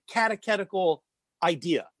basic catechetical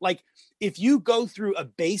idea. Like, if you go through a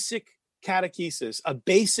basic catechesis,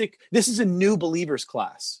 this is a new believers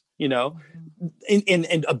class, in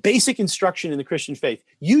a basic instruction in the Christian faith,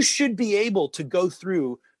 you should be able to go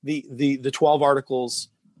through the 12 articles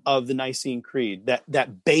of the Nicene Creed,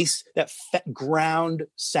 that base, ground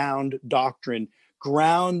sound doctrine,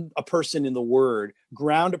 ground a person in the word,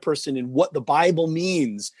 ground a person in what the Bible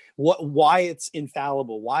means, why it's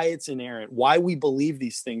infallible, why it's inerrant, why we believe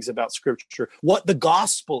these things about Scripture, what the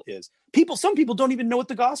gospel is. Some people don't even know what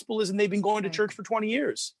the gospel is, and they've been going to church for 20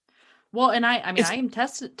 years. Well, and I am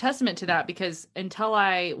testament to that, because until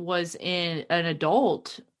I was an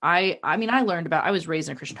adult, I was raised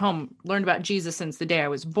in a Christian home, learned about Jesus since the day I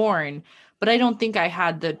was born, but I don't think I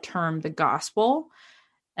had the term the gospel.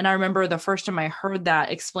 And I remember the first time I heard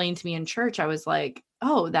that explained to me in church, I was like,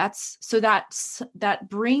 oh, that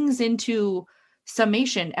brings into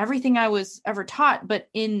summation everything I was ever taught, but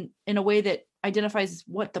in a way that identifies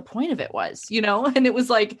what the point of it was, and it was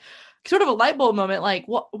like sort of a light bulb moment. Like,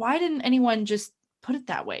 why didn't anyone just put it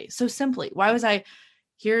that way so simply? Why was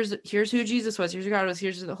here's who Jesus was, here's who God was,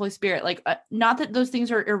 here's the Holy Spirit. Like, not that those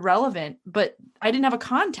things are irrelevant, but I didn't have a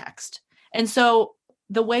context. And so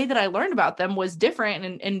the way that I learned about them was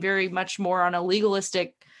different and very much more on a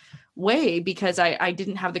legalistic way, because I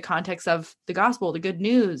didn't have the context of the gospel, the good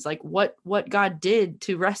news, like what God did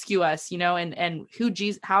to rescue us, and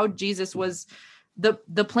how Jesus was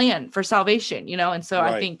the plan for salvation, and so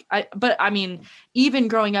right. I think even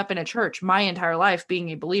growing up in a church my entire life, being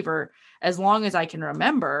a believer, as long as I can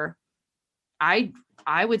remember, I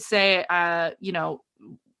would say,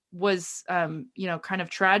 was, kind of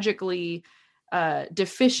tragically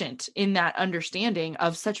deficient in that understanding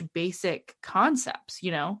of such basic concepts,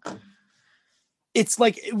 It's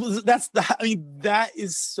like, that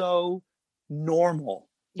is so normal.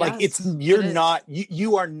 Yes, like,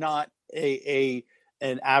 you are not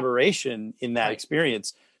an aberration in that right.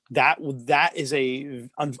 experience. That is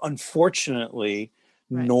unfortunately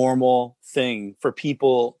right. normal thing for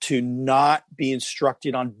people to not be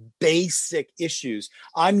instructed on basic issues.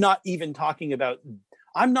 I'm not even talking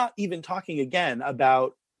again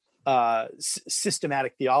about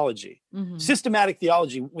systematic theology. Mm-hmm. Systematic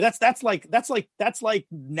theology, that's like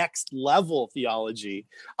next level theology.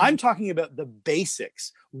 Mm-hmm. I'm talking about the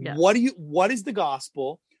basics. Yes. What is the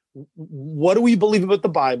gospel? What do we believe about the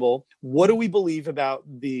Bible? What do we believe about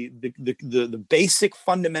the basic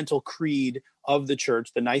fundamental creed of the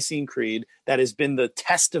church, the Nicene Creed, that has been the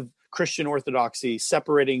test of Christian orthodoxy,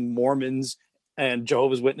 separating Mormons and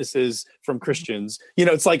Jehovah's Witnesses from Christians?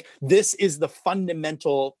 It's like, this is the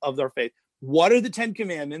fundamental of their faith. What are the 10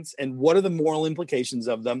 Commandments, and what are the moral implications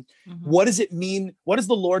of them? Mm-hmm. What does it mean? What is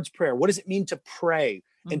the Lord's Prayer? What does it mean to pray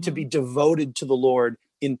and to be devoted to the Lord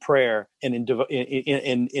in prayer and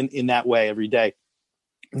in that way every day?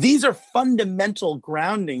 These are fundamental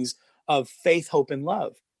groundings of faith, hope, and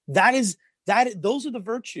love. Those are the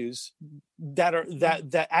virtues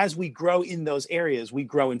that as we grow in those areas, we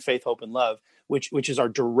grow in faith, hope, and love, which is our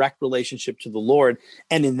direct relationship to the Lord,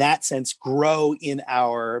 and in that sense grow in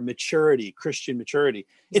our maturity, Christian maturity.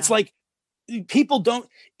 Yeah. people don't,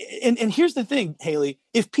 and here's the thing, Haley,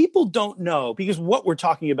 if people don't know, because what we're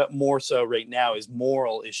talking about more so right now is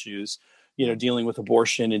moral issues, dealing with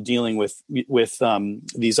abortion and dealing with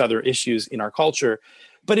these other issues in our culture.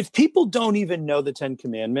 But if people don't even know the 10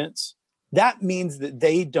 Commandments, that means that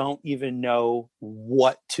they don't even know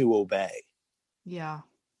what to obey. Yeah.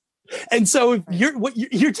 And so if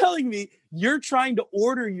you're telling me, you're trying to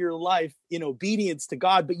order your life in obedience to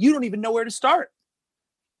God, but you don't even know where to start.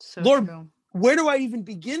 So Lord, true. where do I even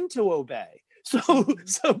begin to obey? So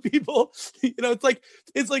people,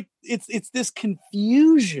 it's this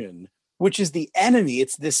confusion, which is the enemy.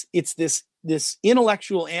 It's this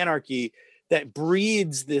intellectual anarchy that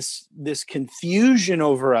breeds this confusion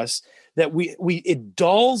over us, that it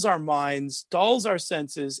dulls our minds, dulls our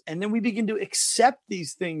senses, and then we begin to accept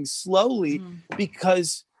these things slowly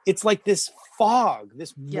because it's like this fog,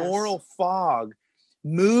 this moral fog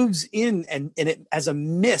moves in, and it, as a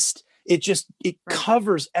mist, it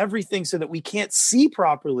covers everything so that we can't see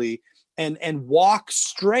properly and walk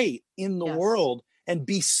straight in the world and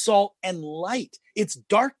be salt and light. It's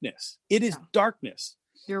darkness. It is darkness.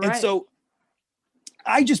 You're right. And so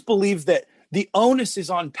I just believe that the onus is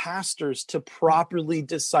on pastors to properly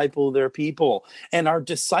disciple their people, and our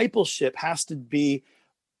discipleship has to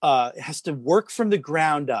work from the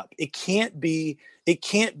ground up. It can't be,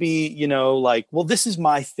 well, this is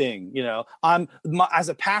my thing. As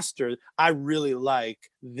a pastor, I really like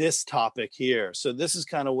this topic here, so this is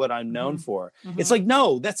kind of what I'm known for. It's like,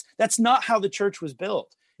 no, that's not how the church was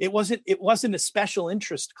built. It wasn't a special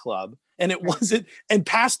interest club, and it wasn't, and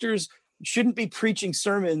pastors shouldn't be preaching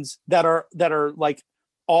sermons that are like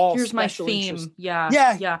all here's my theme. Interest.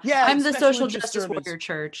 Yeah. I'm the social justice warrior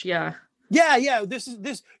church. Yeah. This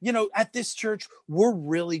is at this church, we're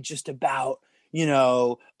really just about,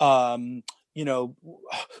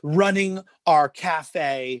 running our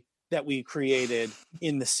cafe that we created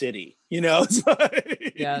in the city,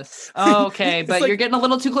 Yes. Oh, okay. But you're getting a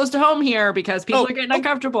little too close to home here, because people are getting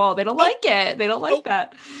uncomfortable. They don't like it. They don't like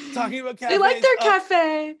that. Talking about cafes. They like their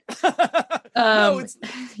cafe.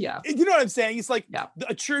 You know what I'm saying? It's like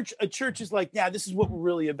a church is like, this is what we're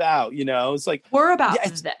really about. It's like, we're about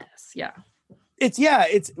this. Yeah.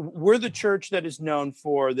 We're the church that is known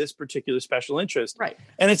for this particular special interest. Right.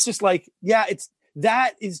 And it's just like,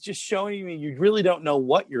 that is just showing me you really don't know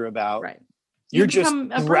what you're about. Right. You're just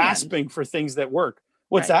grasping for things that work.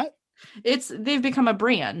 What's that? They've become a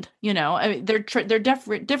brand, I mean, they're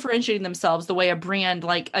differentiating themselves the way a brand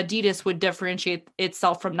like Adidas would differentiate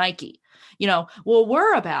itself from Nike. Well,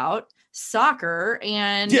 we're about soccer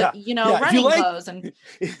and, running clothes. And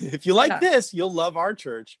if you like this, you'll love our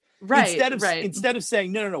church. Right. Instead of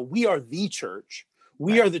saying, no, we are the church.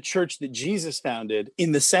 We are the church that Jesus founded,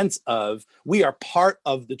 in the sense of we are part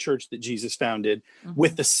of the church that Jesus founded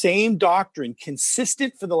with the same doctrine,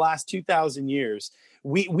 consistent for the last 2,000 years.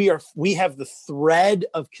 We have the thread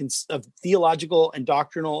of theological and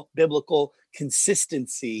doctrinal biblical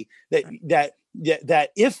consistency that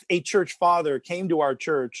if a church father came to our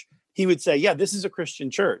church, he would say, this is a Christian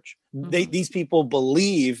church. These people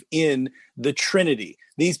believe in the Trinity.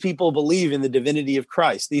 These people believe in the divinity of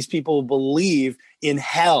Christ. These people believe in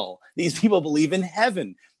hell. These people believe in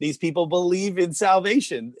heaven. These people believe in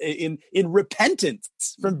salvation, in repentance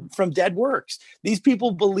from dead works. These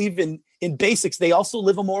people believe in basics. They also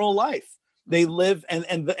live a moral life. They live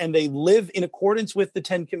and they live in accordance with the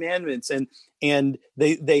 10 Commandments, and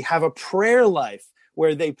they have a prayer life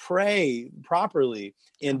where they pray properly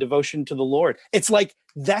in devotion to the Lord. It's like,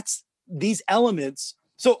 that's these elements.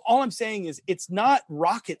 So all I'm saying is, it's not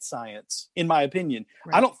rocket science, in my opinion.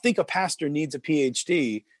 Right. I don't think a pastor needs a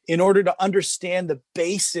PhD in order to understand the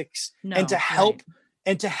basics and to help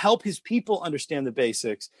his people understand the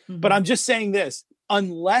basics. But I'm just saying this,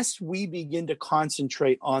 unless we begin to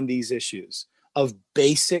concentrate on these issues of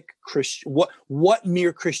basic Christian, what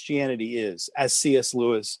mere Christianity is, as C.S.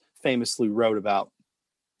 Lewis famously wrote about,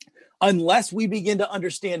 unless we begin to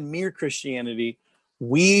understand mere Christianity,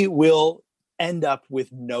 we will end up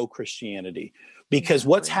with no Christianity, because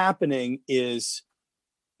what's happening is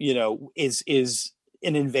an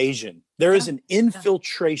invasion. There is an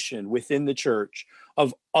infiltration within the church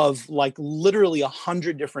of like literally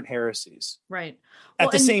 100 different heresies. Right. At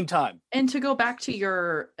the same time. And to go back to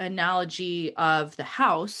your analogy of the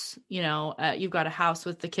house, you've got a house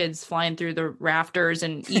with the kids flying through the rafters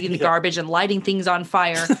and eating the garbage and lighting things on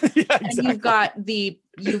fire. And you've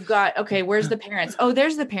got, okay, where's the parents? Oh,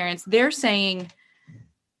 there's the parents. They're saying,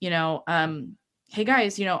 hey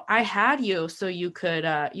guys, I had you so you could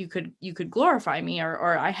glorify me,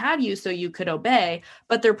 or I had you so you could obey,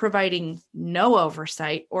 but they're providing no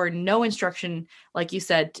oversight or no instruction, like you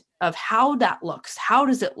said, of how that looks. How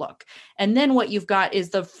does it look? And then what you've got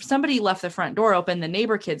is somebody left the front door open, the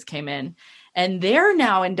neighbor kids came in, and they're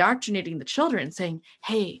now indoctrinating the children, saying,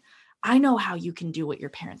 hey, I know how you can do what your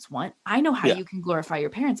parents want. I know how you can glorify your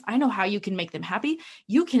parents. I know how you can make them happy.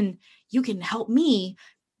 You can help me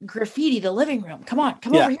graffiti the living room. Come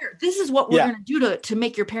over here. This is what we're going to do to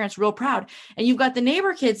make your parents real proud. And you've got the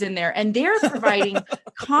neighbor kids in there, and they're providing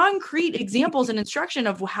concrete examples and instruction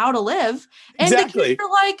of how to live. And the kids are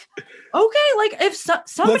like, okay, like if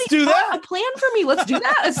somebody's got a plan for me, let's do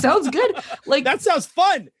that. It sounds good. Like that sounds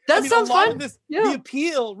fun. Sounds fun. The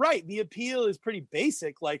appeal, right? The appeal is pretty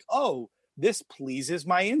basic. Like, oh, this pleases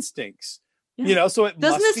my instincts. So it doesn't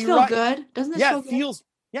must this be feel right. good? Doesn't this feel good?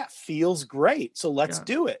 Feels great. So let's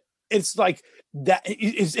do it. It's like that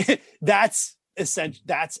that's essential.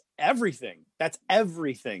 That's everything. That's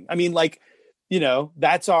everything. I mean, like,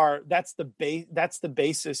 that's the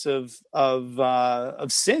basis of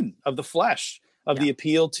sin, of the flesh, of the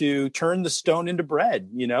appeal to turn the stone into bread,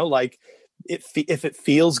 like if it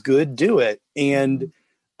feels good, do it.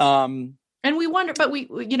 And we wonder, but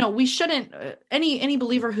we shouldn't, any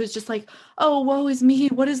believer who's just like, oh, woe is me.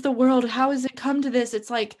 What is the world? How has it come to this? It's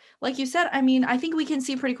like you said, I mean, I think we can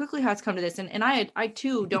see pretty quickly how it's come to this. And I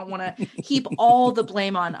too don't want to heap all the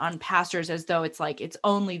blame on pastors as though it's like, it's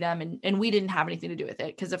only them and we didn't have anything to do with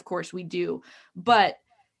it. Cause of course we do, but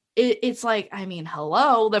it's like, I mean,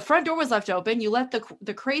 hello, the front door was left open. You let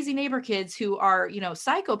the crazy neighbor kids who are,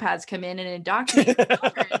 psychopaths come in and indoctrinate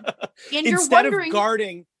children. And you're wondering, of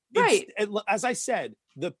guarding. Right. As I said,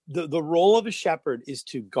 the role of a shepherd is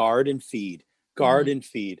to guard and feed. And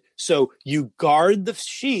feed. So you guard the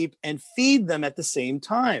sheep and feed them at the same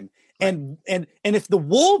time. And if the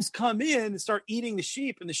wolves come in and start eating the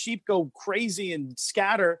sheep and the sheep go crazy and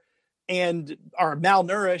scatter and are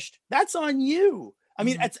malnourished, that's on you. I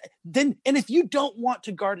mean, and if you don't want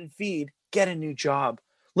to guard and feed, get a new job.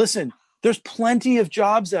 Listen, there's plenty of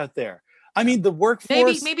jobs out there. I mean, the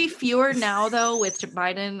workforce. Maybe fewer now, though, with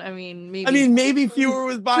Biden. I mean, maybe fewer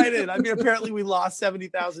with Biden. I mean, apparently we lost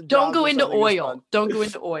 70,000 jobs. Don't go into oil. Don't go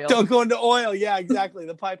into oil. Don't go into oil. Yeah, exactly.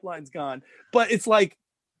 The pipeline's gone. But it's like,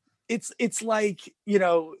 if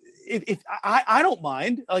I don't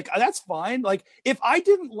mind, like, that's fine. Like, if I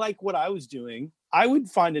didn't like what I was doing, I would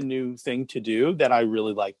find a new thing to do that I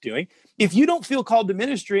really like doing. If you don't feel called to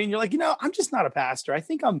ministry and you're like, I'm just not a pastor. I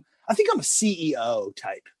think I'm a CEO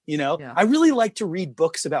type, I really like to read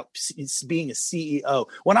books about being a CEO.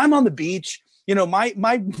 When I'm on the beach,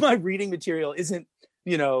 my reading material isn't,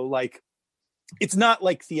 like, it's not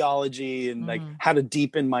like theology and like how to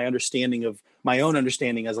deepen my own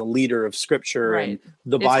understanding as a leader of scripture and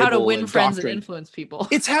the Bible. It's how to win and friends doctrine. and influence people.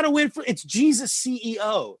 It's how to win. It's Jesus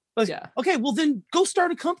CEO. Like, okay, well then go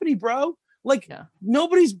start a company, bro. Like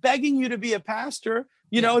nobody's begging you to be a pastor.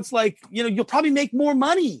 It's like, you'll probably make more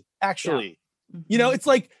money actually. It's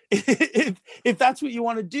like, if that's what you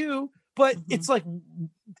want to do, but it's like,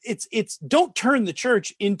 it's don't turn the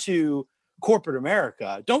church into corporate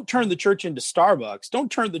America. Don't turn the church into Starbucks.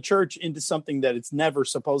 Don't turn the church into something that it's never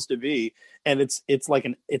supposed to be. And it's like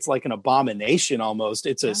an abomination almost.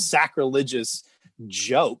 It's a sacrilegious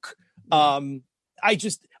joke. I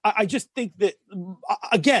just think that,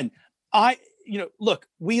 again, look,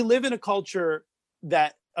 we live in a culture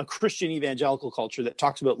a Christian evangelical culture that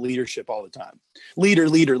talks about leadership all the time. Leader,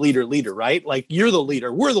 right? Like, you're the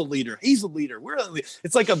leader. We're the leader. He's the leader. We're the leader.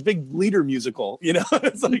 It's like a big leader musical,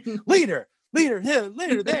 It's like leader here,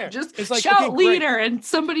 leader there. Just it's like, shout leader and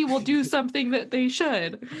somebody will do something that they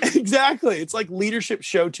should. Exactly. It's like leadership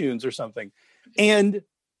show tunes or something. And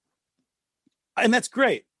that's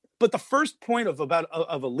great. But the first point of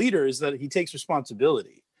a leader is that he takes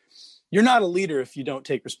responsibility. You're not a leader if you don't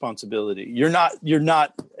take responsibility. You're not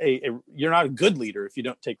a good leader if you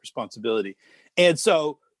don't take responsibility. And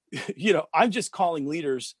so, I'm just calling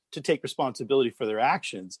leaders to take responsibility for their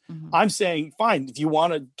actions. I'm saying, fine, if you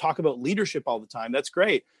want to talk about leadership all the time, that's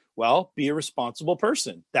great. Well, be a responsible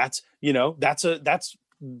person. That's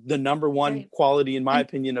the number one quality, in my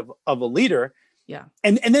opinion, of a leader. Yeah.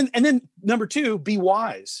 And then number two, be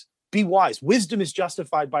wise. Be wise. Wisdom is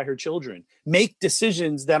justified by her children. Make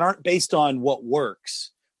decisions that aren't based on what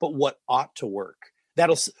works, but what ought to work.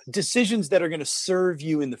 Decisions that are going to serve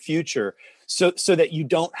you in the future, so that you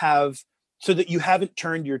don't have so that you haven't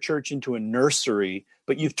turned your church into a nursery,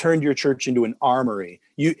 but you've turned your church into an armory.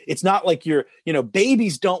 It's not like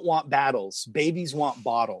babies don't want battles. Babies want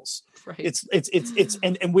bottles. Right.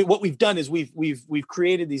 What we've done is we've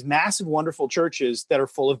created these massive, wonderful churches that are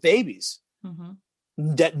full of babies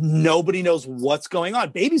that nobody knows what's going on.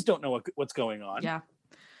 Babies don't know what's going on. Yeah.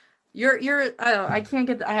 I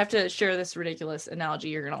have to share this ridiculous analogy.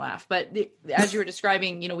 You're going to laugh, but as you were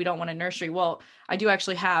describing, we don't want a nursery. Well, I do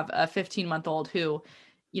actually have a 15-month-old who,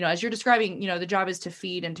 as you're describing, the job is to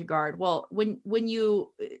feed and to guard. Well, what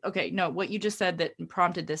you just said that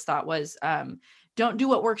prompted this thought was, don't do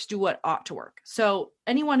what works, do what ought to work. So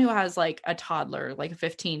anyone who has like a toddler, like a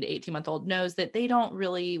 15 to 18-month-old, knows that they don't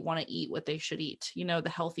really want to eat what they should eat. The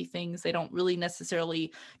healthy things, they don't really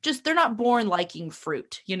necessarily they're not born liking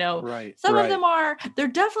fruit, Right. Some of them are, they're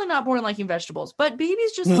definitely not born liking vegetables, but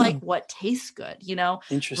babies just like what tastes good,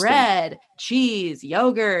 Interesting. bread, cheese,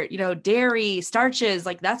 yogurt, dairy, starches.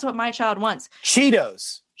 Like that's what my child wants.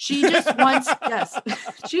 Cheetos. She just wants, yes,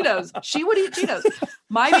 Cheetos. She would eat Cheetos.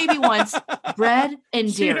 My baby wants bread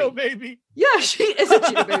and dairy. Cheeto baby. Yeah, she is a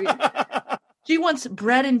Cheeto baby. She wants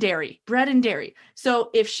bread and dairy.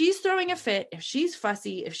 So if she's throwing a fit, if she's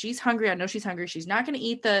fussy, if she's hungry, I know she's hungry. She's not going to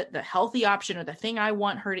eat the healthy option or the thing I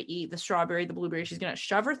want her to eat, the strawberry, the blueberry. She's going to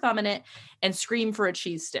shove her thumb in it and scream for a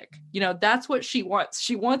cheese stick. That's what she wants.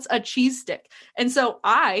 She wants a cheese stick. And so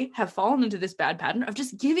I have fallen into this bad pattern of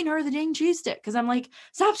just giving her the dang cheese stick because I'm like,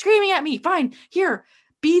 stop screaming at me. Fine. Here,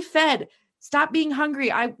 be fed. Stop being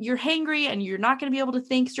hungry. You're hangry and you're not going to be able to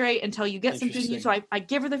think straight until you get some food in you. So I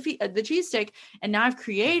give her the cheese stick. And now I've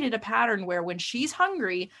created a pattern where when she's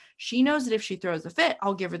hungry, she knows that if she throws a fit,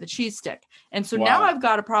 I'll give her the cheese stick. And so now I've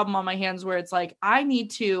got a problem on my hands where it's like, I'm going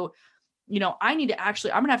to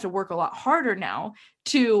have to work a lot harder now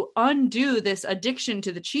to undo this addiction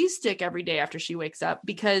to the cheese stick every day after she wakes up,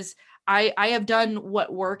 because I have done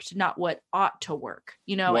what worked, not what ought to work,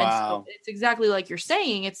 And so it's exactly like you're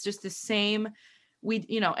saying. It's just the same.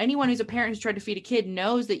 Anyone who's a parent who's tried to feed a kid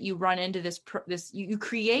knows that you run into this, you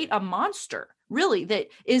create a monster really that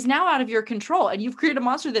is now out of your control. And you've created a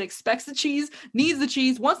monster that expects the cheese, needs the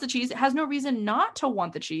cheese, wants the cheese. It has no reason not to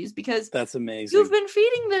want the cheese because that's amazing. You've been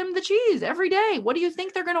feeding them the cheese every day. What do you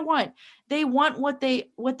think they're going to want? They want what they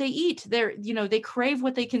eat. They crave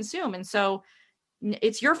what they consume. And so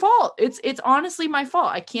it's your fault. It's honestly my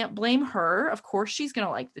fault. I can't blame her. Of course she's going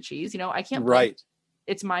to like the cheese. I can't blame right.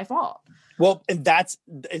 It's my fault. Well, and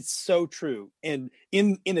it's so true. And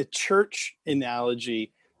in a church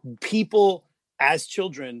analogy, people as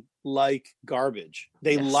children like garbage.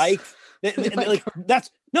 They like they like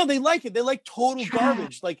they like it. They like total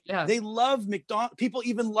garbage. Like they love McDonald's. People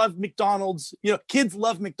even love McDonald's. Kids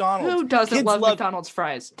love McDonald's. Who doesn't love McDonald's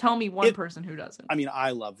fries? Tell me one person who doesn't. I mean,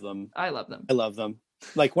 I love them. I love them.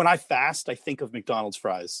 Like when I fast, I think of McDonald's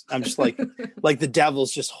fries. I'm just like the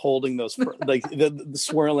devil's just holding those, like the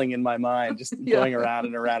swirling in my mind, just going around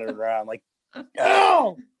and around and around. Like,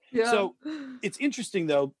 no. Yeah. So it's interesting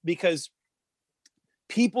though, because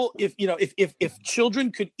people, if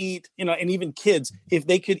children could eat, and even kids, if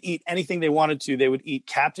they could eat anything they wanted to, they would eat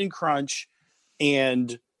Captain Crunch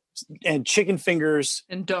and chicken fingers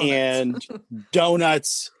and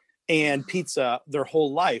donuts and pizza their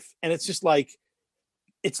whole life. And it's just like,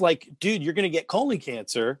 dude, you're going to get colon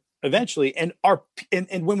cancer eventually. And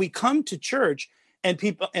when we come to church and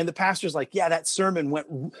the pastor's like, yeah, that sermon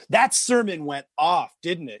went off,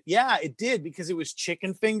 didn't it? Yeah, it did, because it was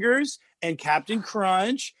chicken fingers and Captain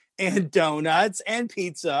Crunch and donuts and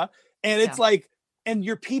pizza. And it's like, and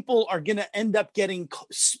your people are going to end up getting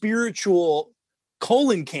spiritual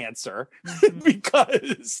colon cancer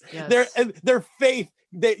because their faith,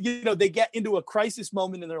 they get into a crisis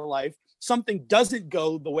moment in their life. Something doesn't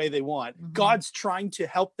go the way they want. God's trying to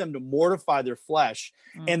help them to mortify their flesh,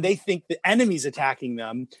 and they think the enemy's attacking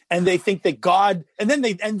them, and they think that God, and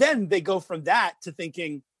then they go from that to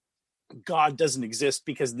thinking God doesn't exist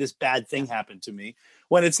because this bad thing happened to me.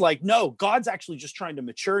 When it's like, no, God's actually just trying to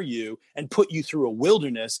mature you and put you through a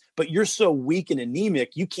wilderness, but you're so weak and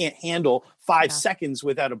anemic, you can't handle 5 seconds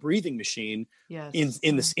without a breathing machine in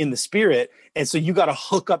the spirit. And so you got to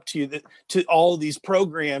hook up to all these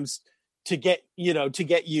programs to get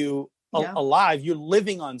you alive. You're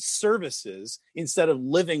living on services instead of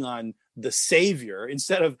living on the Savior,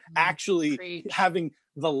 instead of actually having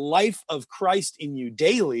the life of Christ in you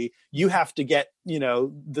daily. You have to get,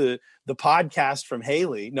 the podcast from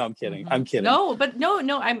Haley. No, I'm kidding. I'm kidding. No, but no.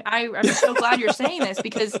 I'm so glad you're saying this,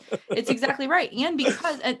 because it's exactly right. And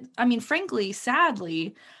because, frankly,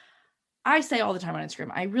 sadly, I say all the time on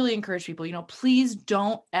Instagram, I really encourage people, please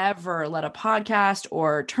don't ever let a podcast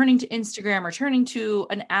or turning to Instagram or turning to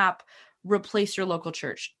an app replace your local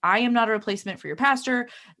church. I am not a replacement for your pastor.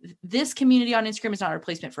 This community on Instagram is not a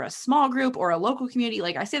replacement for a small group or a local community.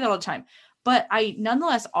 Like I say that all the time, but I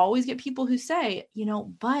nonetheless always get people who say,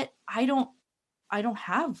 but I don't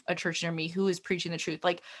have a church near me who is preaching the truth.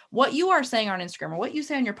 Like what you are saying on Instagram or what you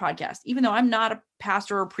say on your podcast, even though I'm not a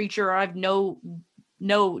pastor or preacher, or I have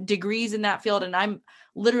no degrees in that field. And I'm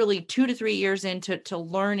literally 2 to 3 years into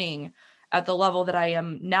learning at the level that I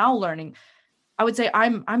am now learning. I would say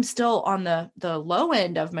I'm still on the low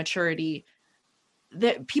end of maturity.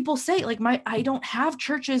 That people say like I don't have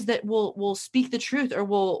churches that will speak the truth or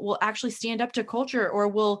will actually stand up to culture or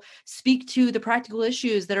will speak to the practical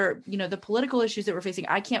issues that are, the political issues that we're facing.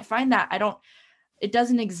 I can't find that. It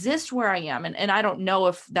doesn't exist where I am. And I don't know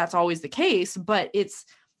if that's always the case, but it's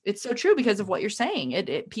so true because of what you're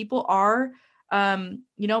saying. People are,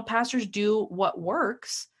 pastors do what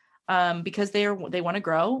works because they want to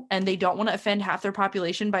grow and they don't want to offend half their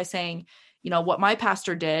population by saying, what my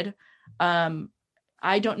pastor did.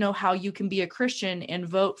 I don't know how you can be a Christian and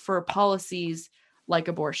vote for policies like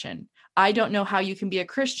abortion. I don't know how you can be a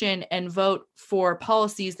Christian and vote for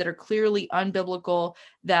policies that are clearly unbiblical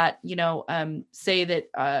that, say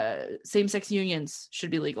that same-sex unions should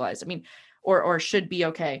be legalized. I mean, or should be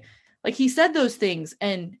okay. Like he said those things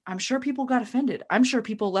and I'm sure people got offended. I'm sure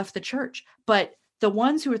people left the church, but the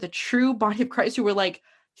ones who are the true body of Christ who were like,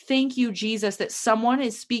 thank you, Jesus, that someone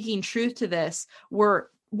is speaking truth to this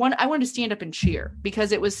I wanted to stand up and cheer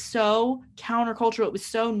because it was so countercultural. It was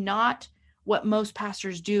so not what most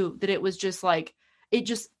pastors do that it was just like, it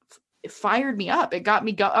fired me up. It got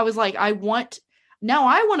me I was like, I want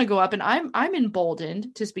to go up and I'm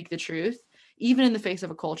emboldened to speak the truth, even in the face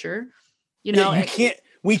of a culture,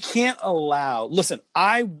 we can't allow, listen,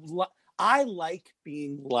 I like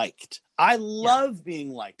being liked. I love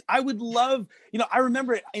being liked. I would love, I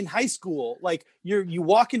remember in high school, like you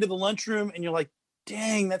walk into the lunchroom and you're like,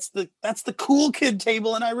 dang, that's the cool kid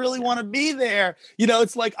table. And I really want to be there.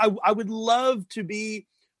 It's like, I would love to be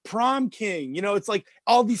prom king. It's like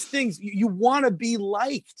all these things you want to be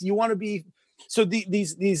liked. You want to be. So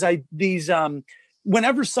these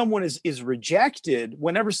whenever someone is rejected,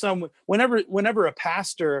 whenever a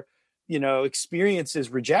pastor, experiences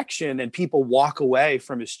rejection and people walk away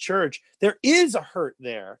from his church, there is a hurt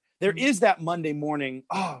there. There is that Monday morning.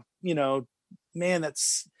 Oh, man,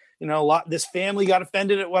 that's, this family got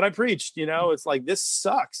offended at what I preached, it's like, this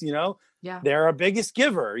sucks, they're our biggest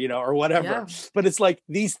giver, or whatever. Yeah. But it's like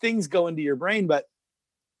these things go into your brain. But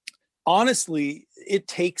honestly, it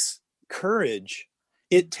takes courage.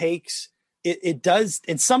 It does.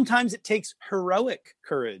 And sometimes it takes heroic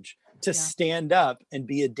courage to stand up and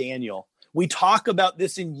be a Daniel. We talk about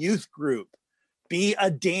this in youth group. Be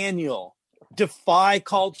a Daniel. Defy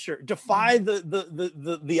culture, defy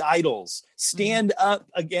the idols, stand up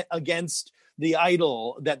against the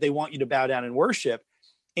idol that they want you to bow down and worship.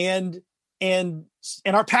 And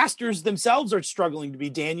our pastors themselves are struggling to be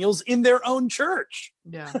Daniels in their own church.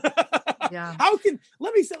 Yeah. Yeah.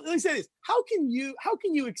 Let me say this. How can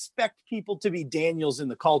you expect people to be Daniels in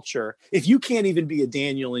the culture if you can't even be a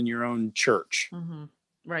Daniel in your own church? Mm-hmm.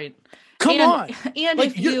 Right. Come on. And like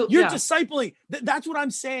if you're discipling, that's what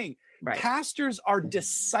I'm saying. Right. Pastors are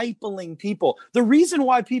discipling people. The reason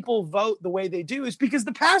why people vote the way they do is because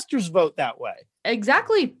the pastors vote that way.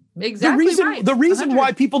 Exactly. The reason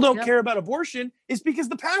why people don't care about abortion is because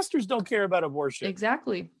the pastors don't care about abortion.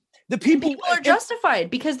 Exactly. The people are justified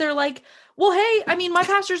because they're like, well, hey, I mean, my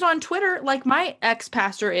pastor's on Twitter, like my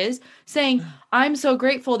ex-pastor is saying, I'm so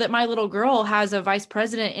grateful that my little girl has a vice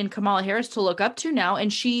president in Kamala Harris to look up to now.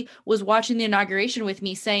 And she was watching the inauguration with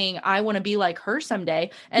me saying, I want to be like her someday.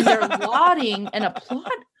 And they're lauding and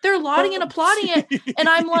applauding it. And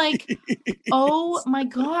I'm like, oh my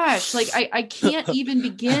gosh, like I can't even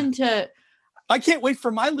begin to. I can't wait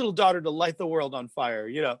for my little daughter to light the world on fire.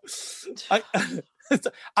 I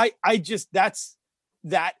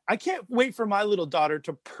can't wait for my little daughter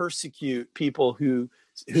to persecute people who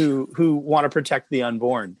want to protect the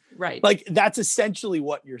unborn. Right. Like that's essentially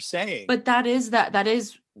what you're saying. But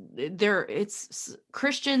it's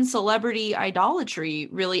Christian celebrity idolatry,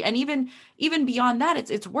 really. And even beyond that,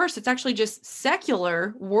 it's worse. It's actually just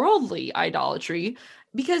secular worldly idolatry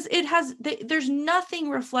because there's nothing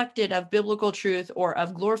reflected of biblical truth or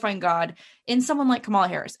of glorifying God in someone like Kamala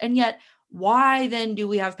Harris. And yet, why then do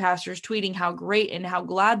we have pastors tweeting how great and how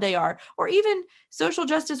glad they are, or even social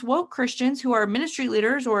justice woke Christians who are ministry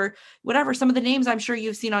leaders or whatever, some of the names I'm sure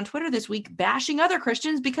you've seen on Twitter this week bashing other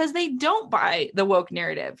Christians because they don't buy the woke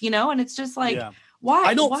narrative, and it's just like,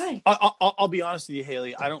 why? Why? I'll be honest with you,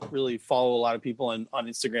 Haley. I don't really follow a lot of people on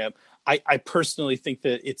Instagram. I personally think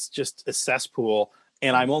that it's just a cesspool.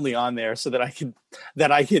 and I'm only on there so that I can,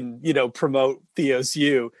 promote Theos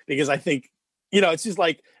U, because I think, it's just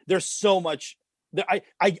like, there's so much that I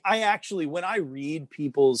actually, when I read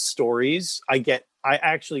people's stories, I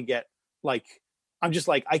actually get like, I'm just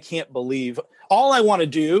like, I can't believe, all I want to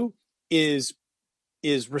do is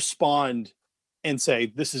respond and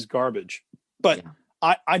say, this is garbage. But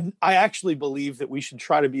I actually believe that we should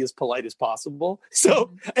try to be as polite as possible.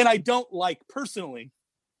 So, and I don't like personally,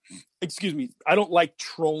 excuse me, I don't like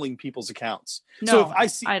trolling people's accounts. No, so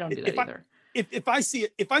if I don't do that either. If I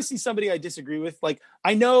see somebody I disagree with, like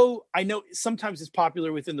I know sometimes it's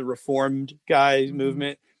popular within the Reformed guy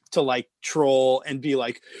movement to like troll and be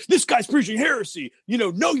like, this guy's preaching heresy,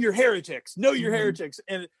 know your heretics, heretics.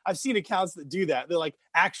 And I've seen accounts that do that. They're like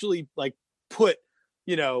actually like put,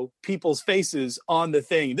 people's faces on the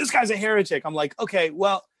thing. This guy's a heretic. I'm like, okay,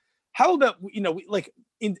 well, how about,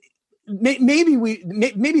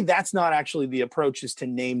 maybe that's not actually the approach, is to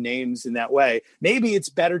name names in that way. Maybe it's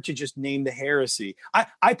better to just name the heresy.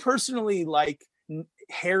 I personally like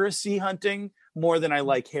heresy hunting more than I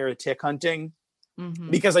like heretic hunting,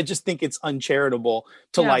 because I just think it's uncharitable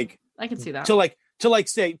to I can see that,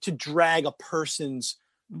 to drag a person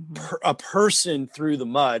through the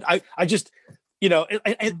mud. I just,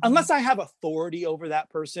 unless I have authority over that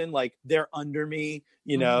person, like they're under me,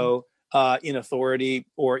 in authority,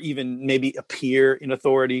 or even maybe appear in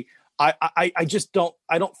authority, I just don't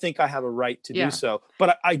think I have a right to do so.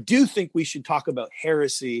 But I do think we should talk about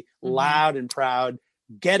heresy loud and proud,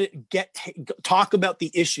 talk about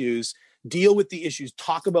the issues, deal with the issues,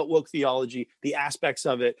 talk about woke theology, the aspects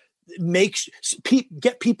of it,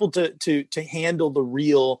 get people to handle the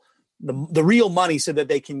real money so that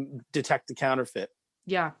they can detect the counterfeit.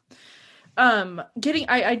 Yeah.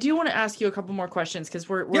 I do want to ask you a couple more questions, because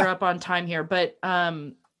we're up on time here, but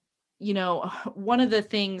one of the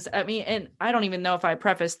things, and I don't even know if I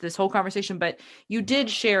prefaced this whole conversation, but you did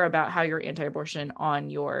share about how you're anti-abortion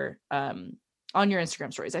on your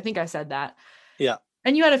Instagram stories. I think I said that. Yeah.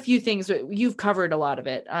 And you had a few things, you've covered a lot of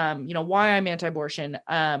it. Why I'm anti-abortion,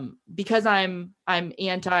 because I'm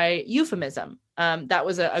anti-euphemism. That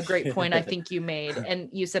was a great point I think you made. And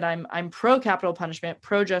you said, I'm pro capital punishment,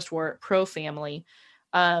 pro just war, pro family.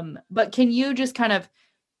 But can you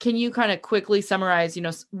kind of quickly summarize,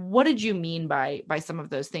 what did you mean by some of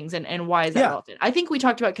those things, and why is that relevant? I think we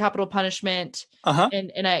talked about capital punishment, but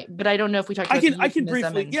I don't know if we talked about I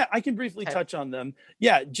can briefly touch on them.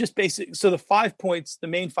 Yeah, just basic. So the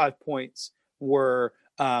main 5 points were,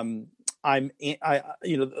 I'm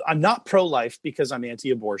not pro-life because I'm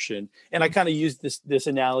anti-abortion, and I kind of used this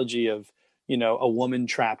analogy of, a woman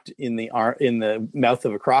trapped in the mouth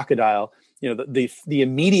of a crocodile. The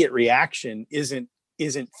immediate reaction isn't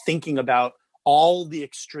thinking about all the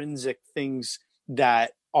extrinsic things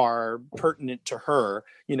that are pertinent to her,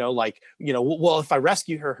 well, if I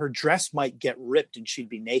rescue her, her dress might get ripped and she'd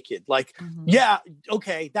be naked. Like, yeah,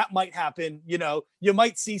 okay, that might happen. You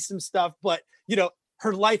might see some stuff, but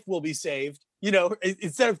her life will be saved,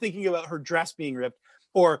 instead of thinking about her dress being ripped.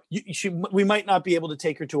 Or we might not be able to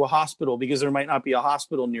take her to a hospital because there might not be a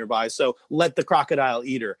hospital nearby. So let the crocodile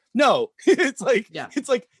eat her. No, it's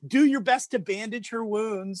like, do your best to bandage her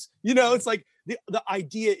wounds. It's like the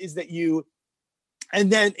idea is that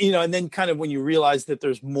and then kind of when you realize that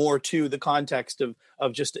there's more to the context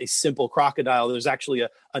of just a simple crocodile, there's actually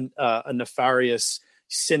a nefarious,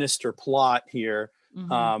 sinister plot here.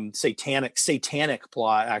 Satanic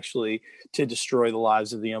plot, actually, to destroy the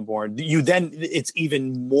lives of the unborn. It's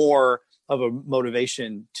even more of a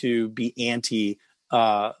motivation to be anti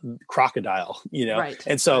crocodile, Right.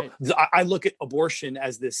 And so I look at abortion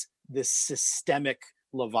as this systemic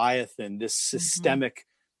leviathan, this systemic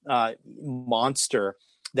monster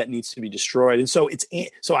that needs to be destroyed. And so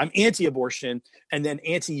I'm anti-abortion, and then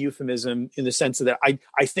anti-euphemism, in the sense that I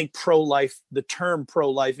think pro-life, the term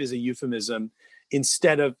pro-life, is a euphemism.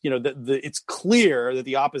 Instead of, it's clear that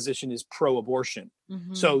the opposition is pro-abortion.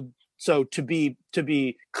 So to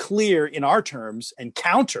be clear in our terms and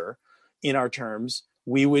counter in our terms,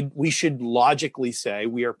 we should logically say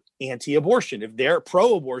we are anti-abortion. If they're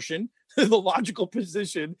pro-abortion, the logical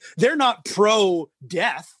position, they're not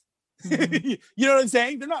pro-death. You know what I'm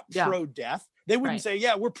saying? They're not pro-death. They wouldn't say,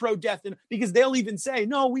 yeah, we're pro-death, because they'll even say,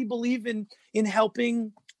 no, we believe in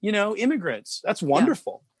helping, immigrants. That's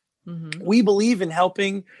wonderful. We believe in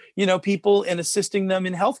helping, people and assisting them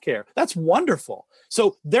in healthcare. That's wonderful.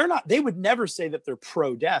 So they would never say that they're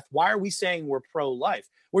pro-death. Why are we saying we're pro-life?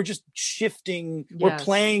 We're just shifting. Yes. We're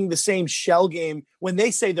playing the same shell game. When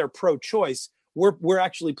they say they're pro-choice, we're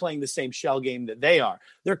actually playing the same shell game that they are.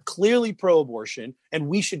 They're clearly pro-abortion, and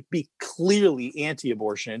we should be clearly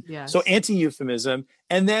anti-abortion. Yes. So anti-euphemism,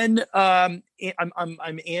 and then I'm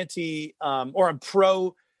anti or I'm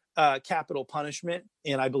pro capital punishment,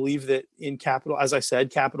 and I believe that in capital, as I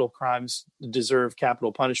said, capital crimes deserve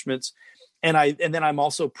capital punishments, and then I'm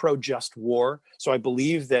also pro just war. So I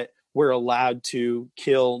believe that we're allowed to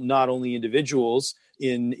kill not only individuals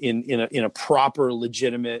in a proper,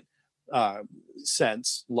 legitimate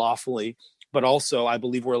sense, lawfully, but also I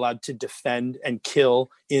believe we're allowed to defend and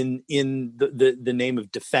kill in the name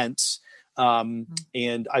of defense.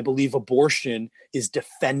 And I believe abortion is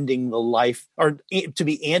defending the life, or to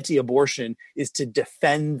be anti-abortion is to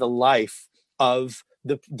defend the life of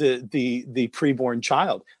the preborn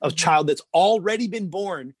child, a child that's already been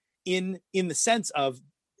born in the sense of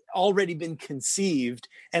already been conceived,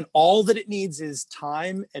 and all that it needs is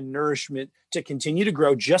time and nourishment to continue to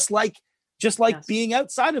grow, just like yes. being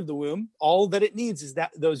outside of the womb. All that it needs is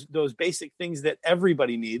that those basic things that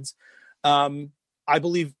everybody needs. I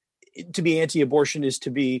believe to be anti-abortion is to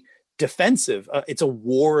be defensive. It's a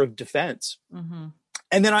war of defense. Mm-hmm.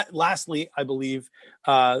 And then lastly, I believe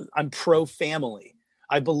I'm pro-family.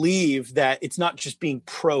 I believe that it's not just being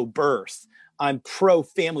pro-birth. I'm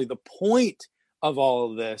pro-family. The point of all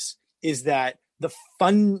of this is that the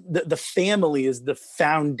family is the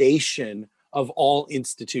foundation of all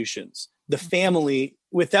institutions. The family,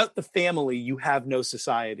 without the family, you have no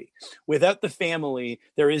society. Without the family,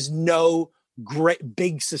 there is no great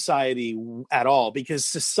big society at all, because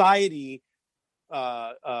society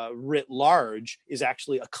writ large is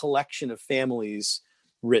actually a collection of families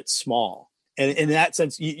writ small. And in that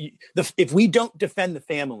sense, if we don't defend the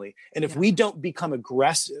family, and if we don't become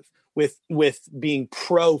aggressive with being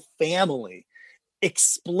pro-family,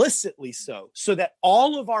 explicitly so that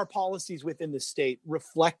all of our policies within the state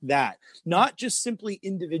reflect that, not just simply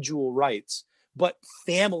individual rights, but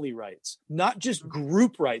family rights, not just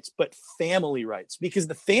group rights, but family rights, because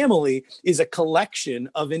the family is a collection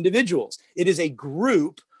of individuals. It is a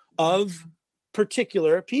group of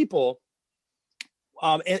particular people.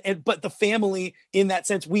 But the family, in that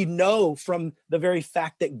sense, we know from the very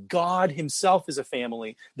fact that God himself is a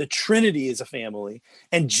family, the Trinity is a family,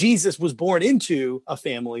 and Jesus was born into a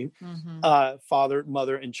family, father,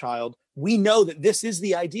 mother, and child. We know that this is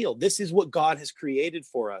the ideal. This is what God has created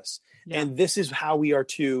for us, and this is how we are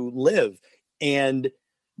to live. And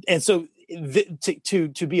so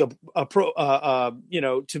to be a pro,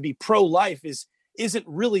 to be pro-life isn't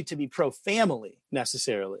really to be pro-family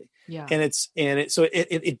necessarily. Yeah. So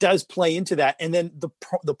it does play into that. And then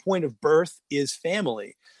the point of birth is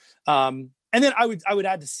family. And then I would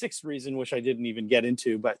add the sixth reason, which I didn't even get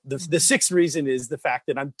into, but the sixth reason is the fact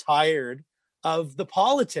that I'm tired of the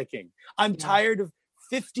politicking. I'm tired of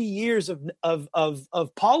 50 years of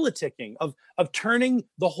politicking, of turning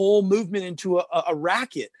the whole movement into a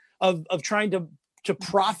racket, of trying to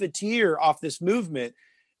profiteer off this movement.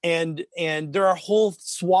 And there are whole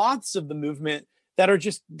swaths of the movement that are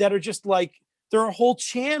just like, there are whole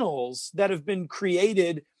channels that have been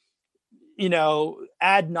created,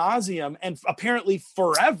 ad nauseum and apparently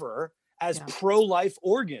forever as pro-life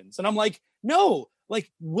organs. And I'm like, no,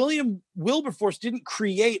 like William Wilberforce didn't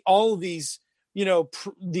create all of these,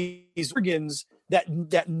 these organs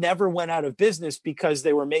that never went out of business because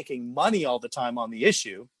they were making money all the time on the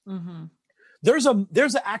issue. Mm-hmm.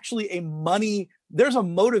 There's actually a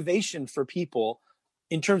motivation for people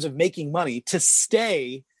in terms of making money to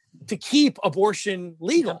keep abortion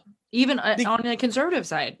legal. Even on the conservative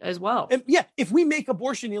side as well. If we make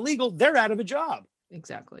abortion illegal, they're out of a job.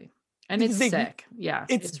 Exactly. And it's sick. Yeah.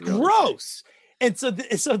 It's really gross. Sick. And so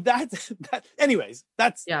that's that. Anyways,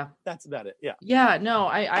 that's about it. Yeah. Yeah. No,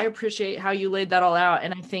 I appreciate how you laid that all out.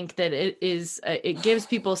 And I think that it gives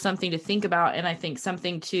people something to think about. And I think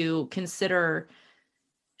something to consider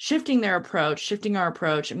shifting our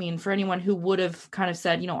approach. I mean, for anyone who would have kind of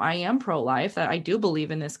said, I am pro-life, that I do believe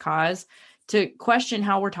in this cause, to question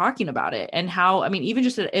how we're talking about it and how, I mean, even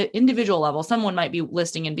just at an individual level, someone might be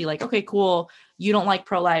listening and be like, okay, cool. You don't like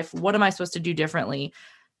pro-life. What am I supposed to do differently?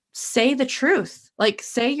 Say the truth. Like,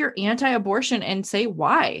 say you're anti-abortion and say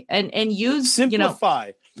why, and use,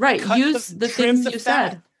 simplify, right. Use the things you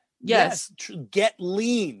said. Yes. Get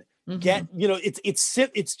lean, get,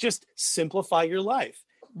 it's just simplify your life.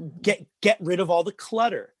 Get rid of all the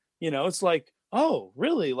clutter. It's like, oh,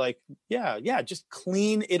 really? like, just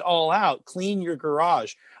clean it all out. Clean your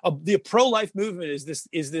garage. The pro-life movement is this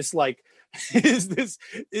this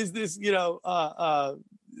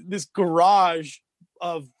garage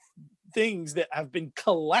of things that have been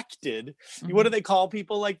collected. Mm-hmm. What do they call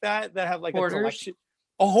people like that have like hoarders? A collection?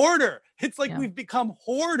 a hoarder. It's like Yeah. we've become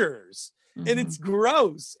hoarders. Mhm. And it's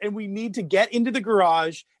gross. And we need to get into the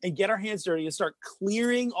garage and get our hands dirty and start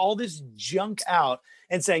clearing all this junk out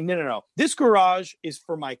and saying, no. This garage is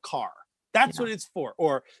for my car. That's what it's for.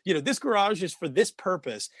 Or, this garage is for this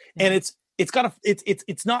purpose. Yeah. And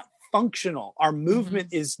it's not functional. Our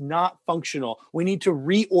movement is not functional. We need to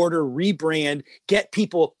reorder, rebrand, get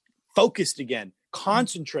people focused again,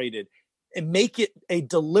 concentrated, and make it a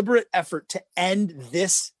deliberate effort to end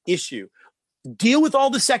this issue. Deal with all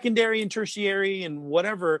the secondary and tertiary and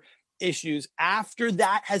whatever issues after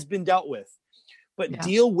that has been dealt with, but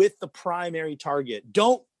deal with the primary target.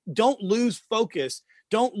 Don't lose focus.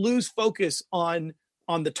 Don't lose focus on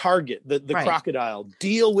the target, the Right. crocodile.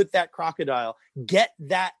 Deal with that crocodile. Get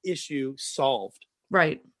that issue solved.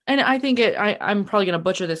 Right. And I think I'm probably going to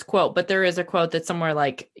butcher this quote, but there is a quote that's somewhere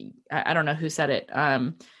like, I don't know who said it.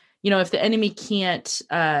 If the enemy can't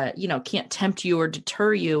tempt you or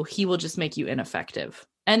deter you, he will just make you ineffective.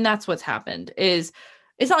 And that's what's happened.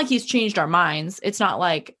 It's not like he's changed our minds. It's not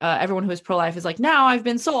like everyone who is pro-life is like, now I've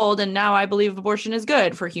been sold and now I believe abortion is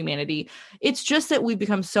good for humanity. It's just that we've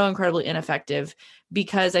become so incredibly ineffective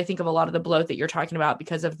because I think of a lot of the bloat that you're talking about,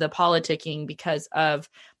 because of the politicking, because of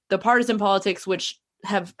the partisan politics, which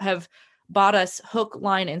have bought us hook,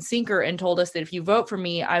 line, and sinker and told us that if you vote for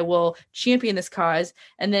me, I will champion this cause.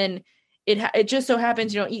 And then it just so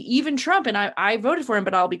happens, even Trump, and I voted for him,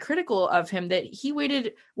 but I'll be critical of him that he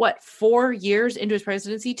waited, 4 years into his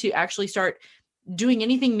presidency to actually start doing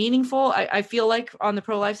anything meaningful. I feel like on the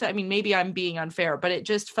pro-life side, I mean, maybe I'm being unfair, but it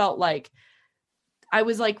just felt like I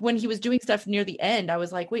was like, when he was doing stuff near the end, I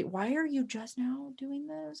was like, wait, why are you just now doing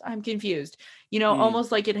this? I'm confused,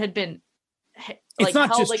 almost like it had been it's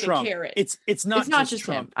not just like Trump. A carrot. It's not just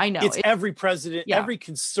Trump. Him. I know. It's every president, every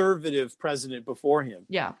conservative president before him.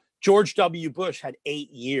 Yeah. George W. Bush had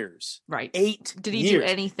 8 years. Right. 8 Did he years. do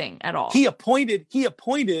anything at all? He appointed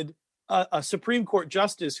a Supreme Court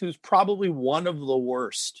justice who's probably one of the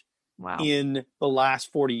worst in the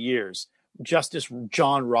last 40 years, Justice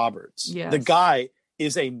John Roberts. Yes. The guy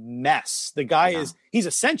is a mess. The guy he's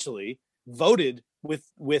essentially voted with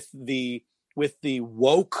the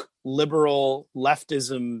woke liberal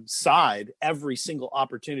leftism side every single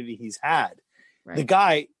opportunity he's had. Right. The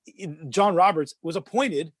guy, John Roberts, was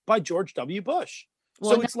appointed by George W. Bush.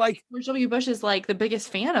 Well, so it's like George W. Bush is like the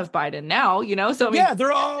biggest fan of Biden now, So I mean,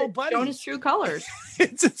 they're all buddies. Showing his true colors.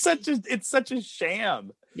 It's such a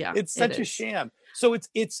sham. Yeah, it's such a sham. So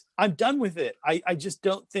it's I'm done with it. I just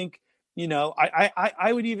don't think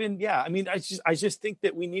I would even I mean I just think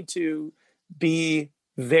that we need to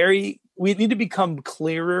become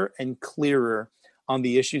clearer and clearer on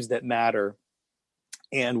the issues that matter.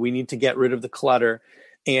 And we need to get rid of the clutter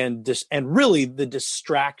and really the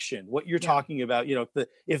distraction. What you're talking about,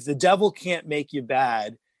 if the devil can't make you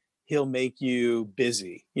bad, he'll make you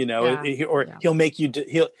busy, he'll make you,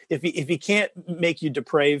 if he can't make you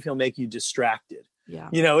depraved, he'll make you distracted. Yeah.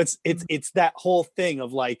 It's that whole thing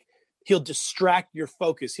of like, he'll distract your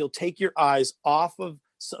focus. He'll take your eyes off of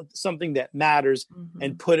something that matters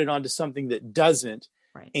and put it onto something that doesn't.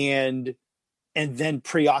 Right. And then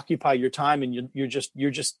preoccupy your time, and you're just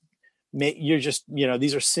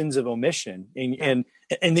these are sins of omission, and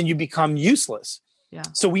then you become useless. Yeah.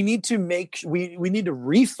 So we need to we need to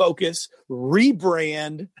refocus,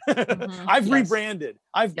 rebrand. I've rebranded.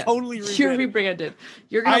 I've totally rebranded. You're rebranded.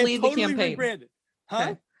 You're going to lead the campaign. Rebranded. Huh?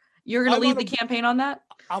 Okay. You're going to lead the campaign on that?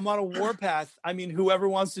 I'm on a warpath. I mean, whoever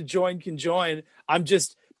wants to join can join.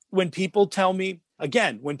 When people tell me,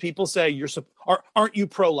 again, when people say aren't you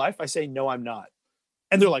pro-life? I say, no, I'm not.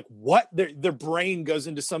 And they're like, what? Their brain goes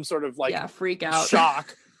into some sort of freak out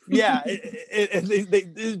shock. Yeah.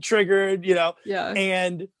 They triggered, Yeah.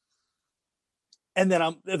 And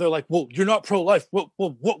then they're like, well, you're not pro-life. Well,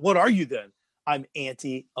 what are you then? I'm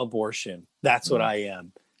anti-abortion. That's what I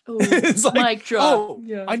am. Ooh, it's like, mic drop.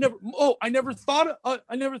 I never thought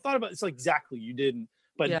about it. It's like, exactly. You didn't,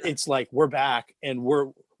 but it's like, we're back and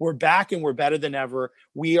we're back and we're better than ever.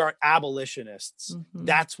 We are abolitionists.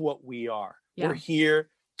 That's what we are. Yeah. We're here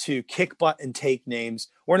to kick butt and take names.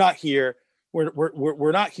 We're not here.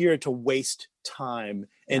 We're not here to waste time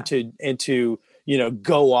and to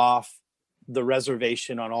go off the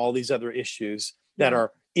reservation on all these other issues that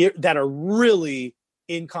are really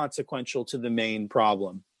inconsequential to the main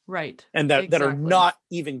problem. Right. And that are not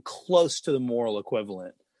even close to the moral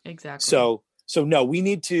equivalent. Exactly. So no, we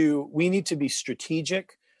need to be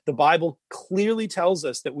strategic. The Bible clearly tells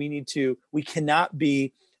us that we cannot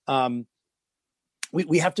be,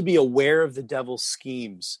 we have to be aware of the devil's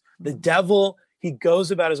schemes. The devil, he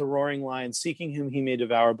goes about as a roaring lion, seeking whom he may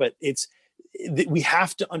devour, but we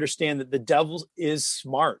have to understand that the devil is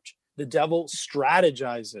smart. The devil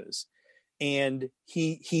strategizes, and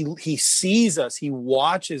he sees us, he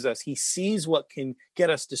watches us, he sees what can get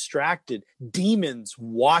us distracted. Demons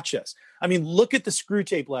watch us. I mean, look at the Screw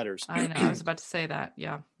Tape Letters. I know, I was about to say that.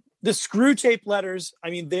 Yeah. The Screw Tape Letters, I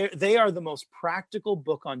mean, they are the most practical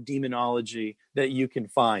book on demonology that you can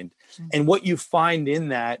find. Mm-hmm. And what you find in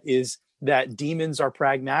that is that demons are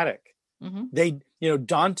pragmatic. Mm-hmm. They,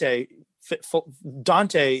 Dante,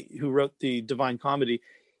 who wrote the Divine Comedy,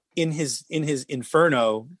 in his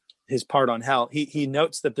Inferno, his part on hell, he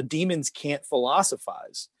notes that the demons can't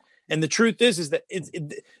philosophize. And the truth is that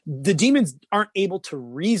the demons aren't able to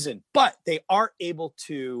reason, but they are able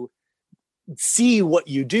to see what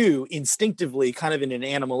you do instinctively, kind of in an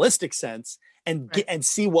animalistic sense, and and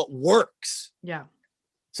see what works. Yeah.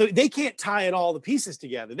 So they can't tie all the pieces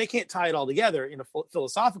together. They can't tie it all together in a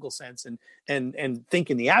philosophical sense and think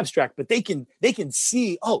in the abstract, but they can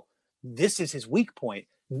see, oh, this is his weak point.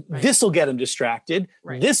 Right. This will get him distracted.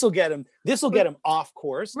 Right. This will get him off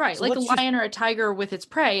course. Right. So like a lion or a tiger with its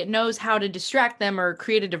prey, it knows how to distract them or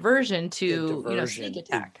create a diversion to sneak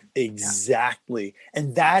attack. Exactly. Yeah.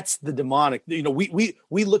 And that's the demonic.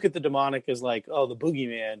 We look at the demonic as like, oh, the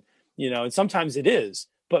boogeyman, and sometimes it is,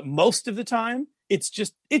 but most of the time it's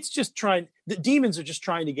just trying, the demons are just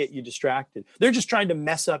trying to get you distracted. They're just trying to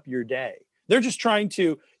mess up your day. They're just trying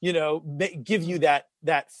to, give you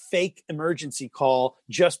that fake emergency call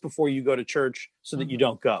just before you go to church so that you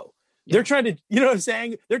don't go. Yeah. They're trying to, you know what I'm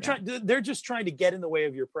saying? They're just trying to get in the way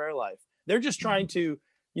of your prayer life. They're just trying to,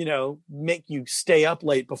 make you stay up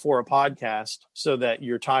late before a podcast so that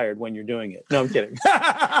you're tired when you're doing it. No, I'm kidding.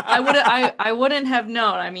 I wouldn't have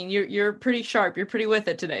known. I mean, you're pretty sharp. You're pretty with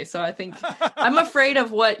it today. So I think I'm afraid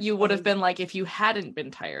of what you would have been like if you hadn't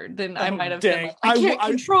been tired. Then I might have been like, I can't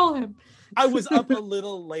control him. I was up a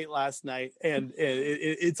little late last night, and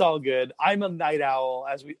it's all good. I'm a night owl,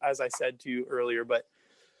 as I said to you earlier, but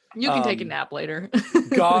you can take a nap later.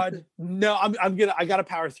 God, no, I gotta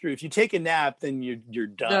power through. If you take a nap, then you're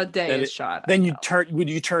done. The day is shot. Then you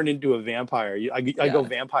turn into a vampire. I go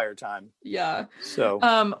vampire time. Yeah. So.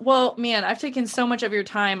 Well, man, I've taken so much of your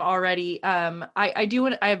time already.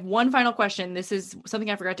 I have one final question. This is something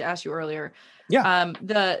I forgot to ask you earlier. Yeah.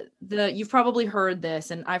 You've probably heard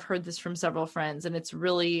this, and I've heard this from several friends, and it's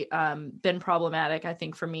really been problematic, I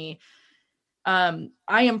think, for me. I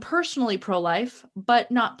am personally pro-life,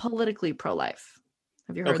 but not politically pro-life.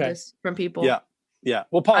 Have you heard this from people? Yeah. Yeah.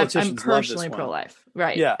 Well, politicians I'm personally love this pro-life.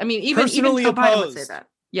 Right. Yeah. I mean, even Joe Biden would say that.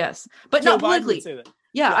 Yes. But not politically.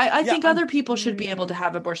 Yeah. I think other people should be able to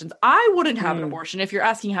have abortions. I wouldn't have an abortion. If you're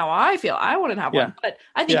asking how I feel, I wouldn't have one, but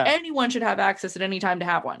I think anyone should have access at any time to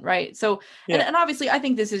have one. Right. So, and obviously I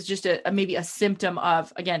think this is just maybe a symptom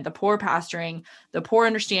of, again, the poor pastoring, the poor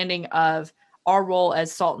understanding of our role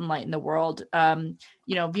as salt and light in the world,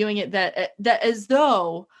 viewing it that as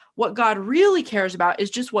though what God really cares about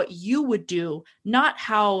is just what you would do, not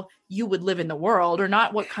how you would live in the world or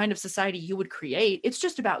not what kind of society you would create. It's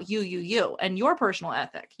just about you and your personal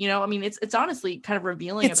ethic. I mean, it's honestly kind of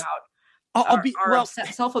revealing about our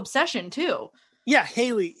self-obsession too. Yeah.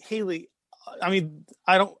 Haley, I mean,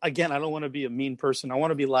 I don't want to be a mean person. I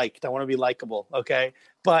want to be liked. I want to be likable. Okay.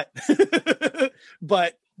 But,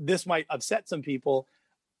 but this might upset some people.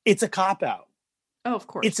 It's a cop-out. Oh, of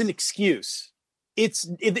course. It's an excuse. It's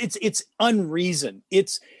unreason.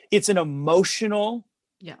 It's an emotional.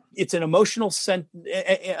 Yeah. It's an emotional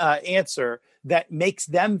answer that makes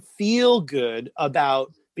them feel good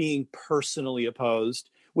about being personally opposed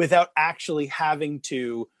without actually having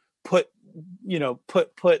to put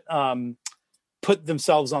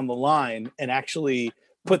themselves on the line and actually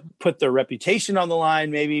put their reputation on the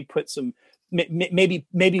line. Maybe put something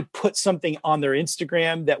on their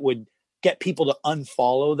Instagram that would get people to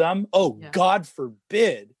unfollow them. Oh, yeah. God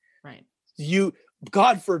forbid. Right.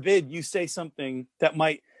 God forbid you say something that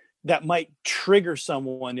might trigger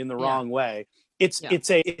someone in the wrong way. It's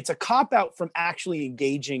a cop out from actually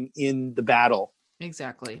engaging in the battle.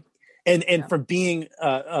 Exactly. And from being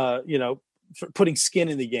for putting skin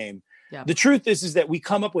in the game. Yeah. The truth is that we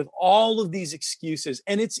come up with all of these excuses,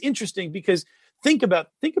 and it's interesting because think about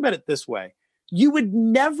it this way. You would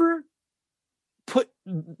never put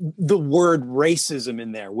the word racism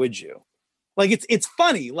in there, would you? Like it's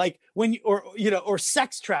funny, like when or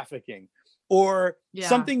sex trafficking or Yeah.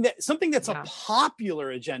 something that's Yeah. a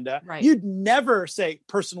popular agenda, Right. you'd never say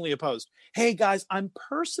personally opposed. Hey guys, I'm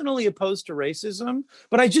personally opposed to racism,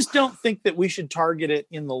 but I just don't think that we should target it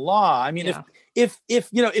in the law. I mean, Yeah. if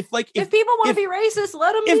you know, if people want to be racist,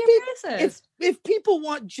 let them be racist. if people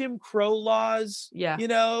want Jim Crow laws, Yeah. you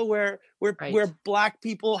know, where Right. black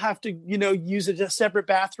people have to, you know, use a separate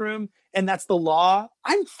bathroom and that's the law,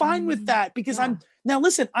 I'm fine with that, because Yeah.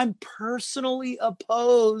 I'm personally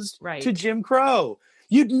opposed Right. to Jim Crow.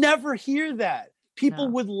 You'd never hear that. People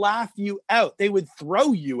No. would laugh you out. They would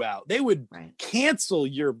throw you out. They would Right. cancel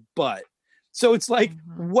your butt. So it's like,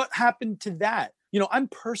 Mhm. what happened to that? You know, I'm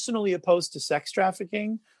personally opposed to sex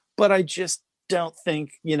trafficking, but I just don't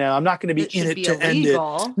think, you know, I'm not going to be It in should it be to end it.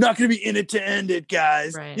 illegal. Not going to be in it to end it,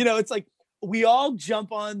 guys. Right. You know, it's like we all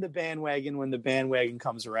jump on the bandwagon when the bandwagon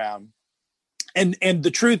comes around. And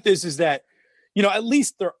the truth is that, you know, at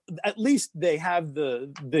least they have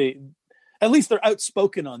at least they're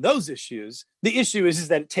outspoken on those issues. The issue is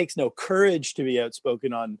that it takes no courage to be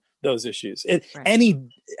outspoken on those issues. Right.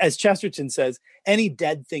 As Chesterton says, any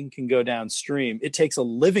dead thing can go downstream. It takes a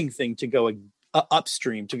living thing to go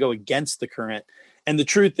upstream, to go against the current. And the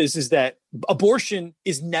truth is that abortion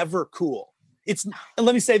is never cool.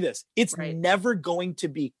 Let me say this: it's Right. never going to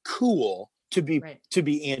be cool to be Right.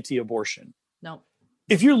 anti-abortion. No.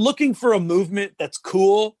 If you're looking for a movement that's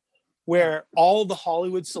cool, where all the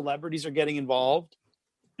Hollywood celebrities are getting involved,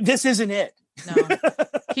 this isn't it. No.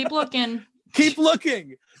 Keep looking. Keep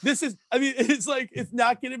looking. It's like, it's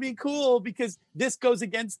not going to be cool, because this goes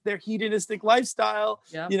against their hedonistic lifestyle,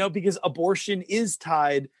 Yep. you know, because abortion is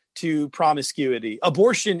tied to promiscuity.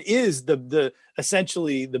 Abortion is the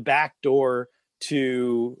essentially the back door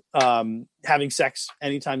to having sex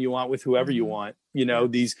anytime you want with whoever you want. You know,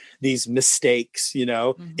 these mistakes, you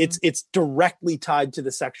know, it's directly tied to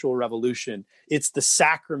the sexual revolution. It's the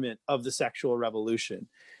sacrament of the sexual revolution.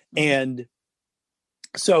 And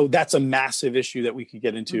so that's a massive issue that we could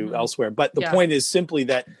get into elsewhere. But the point is simply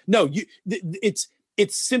that, no, it's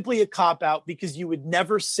simply a cop-out, because you would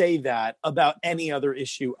never say that about any other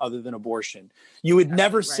issue other than abortion. You would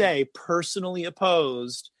never say personally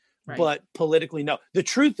opposed, but politically no. The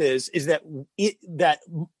truth is that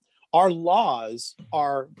our laws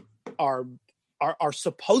are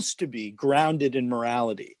supposed to be grounded in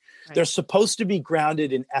morality. Right. They're supposed to be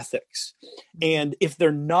grounded in ethics. And if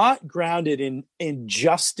they're not grounded in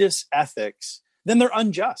justice ethics, then they're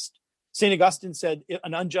unjust. St. Augustine said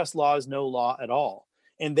an unjust law is no law at all.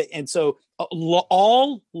 And so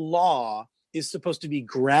all law is supposed to be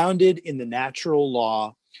grounded in the natural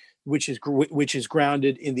law, which is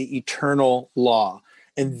grounded in the eternal law.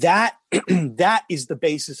 And that is the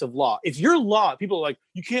basis of law. If your law, people are like,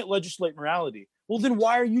 you can't legislate morality. Well, then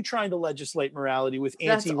why are you trying to legislate morality with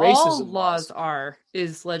anti-racism That's all laws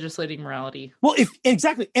is legislating morality. Well,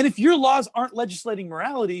 exactly. And if your laws aren't legislating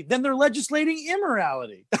morality, then they're legislating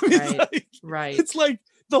immorality. Right. It's like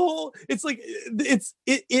the whole, it's like,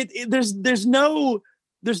 there's no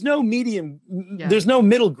medium, there's no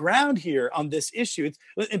middle ground here on this issue.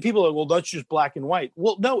 And people are, well, that's just black and white.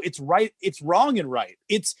 Well, no, it's right. It's wrong and right.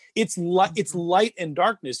 It's light and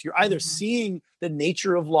darkness. You're either seeing the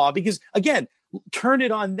nature of law, because again, turn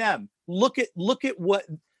it on them. Look at what,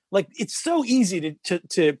 like, it's so easy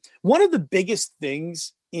to one of the biggest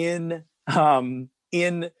things in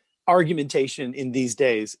argumentation in these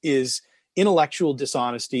days is intellectual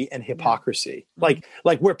dishonesty and hypocrisy, like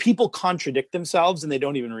where people contradict themselves and they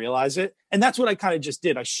don't even realize it. And that's what I kind of just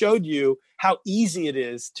did. I showed you how easy it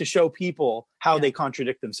is to show people how they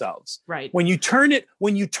contradict themselves. Right. When you turn it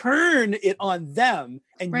on them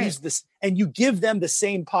and use this, and you give them the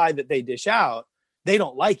same pie that they dish out, they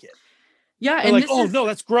don't like it. Yeah. They're and like, oh no,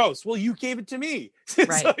 that's gross. Well, you gave it to me.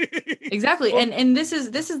 Right. Exactly. Well, and this is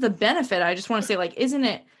the benefit. I just want to say, like, isn't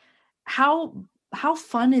it how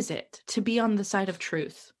fun is it to be on the side of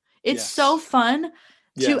truth? It's so fun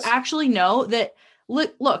to actually know that,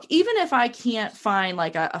 look, even if I can't find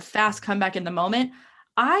like a fast comeback in the moment,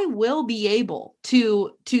 I will be able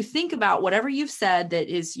to think about whatever you've said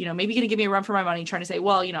that is, you know, maybe going to give me a run for my money, trying to say,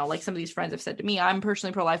 well, you know, like some of these friends have said to me, I'm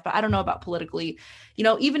personally pro-life, but I don't know about politically, you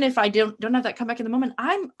know, even if I don't have that comeback in the moment,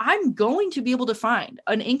 I'm going to be able to find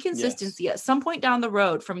an inconsistency at some point down the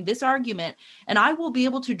road from this argument. And I will be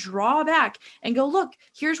able to draw back and go, look,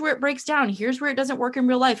 here's where it breaks down. Here's where it doesn't work in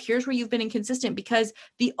real life. Here's where you've been inconsistent, because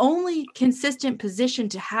the only consistent position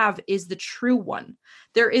to have is the true one.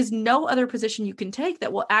 There is no other position you can take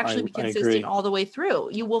that will actually be consistent all the way through.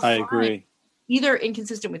 You will find either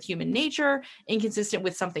inconsistent with human nature, inconsistent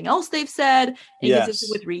with something else they've said,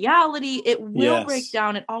 inconsistent with reality. It will break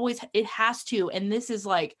down. It has to. And this is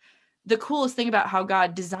like, the coolest thing about how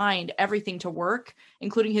God designed everything to work,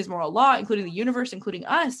 including his moral law, including the universe, including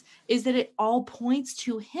us, is that it all points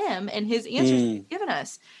to him and his answers he's given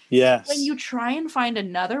us. Yes. When you try and find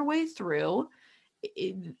another way through,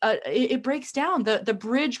 it breaks down. The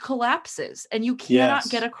bridge collapses and you cannot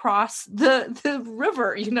get across the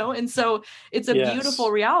river, and so it's a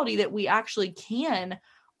beautiful reality that we actually can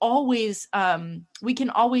always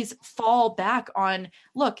fall back on.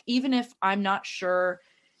 Look, even if I'm not sure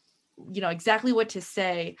exactly what to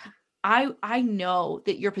say, I know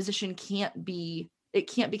that your position can't be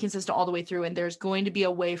consistent all the way through, and there's going to be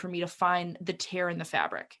a way for me to find the tear in the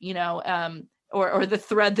fabric, or the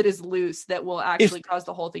thread that is loose that will actually cause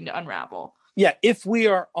the whole thing to unravel. Yeah. If we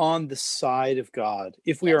are on the side of God,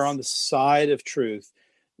 if we are on the side of truth,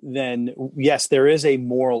 then yes, there is a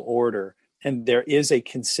moral order and there is a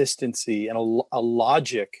consistency and a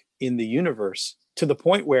logic in the universe, to the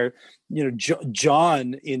point where,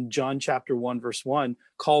 John in John chapter 1, verse 1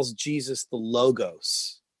 calls Jesus the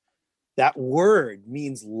Logos. That word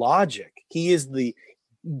means logic.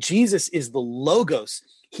 Jesus is the Logos.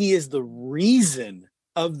 He is the reason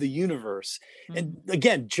of the universe. And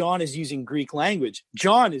again, John is using Greek language.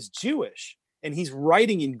 John is Jewish, and he's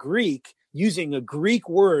writing in Greek using a Greek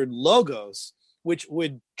word, logos, which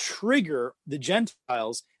would trigger the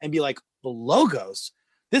Gentiles and be like, the Logos?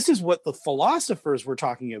 This is what the philosophers were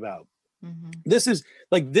talking about. This is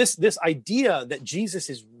like this idea that Jesus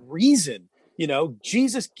is reason.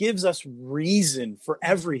 Jesus gives us reason for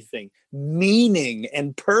everything, meaning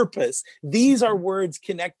and purpose. These are words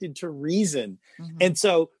connected to reason. And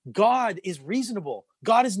so God is reasonable.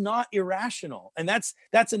 God is not irrational. And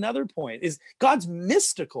that's another point, is God's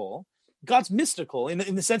mystical. God's mystical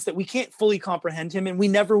in the sense that we can't fully comprehend him, and we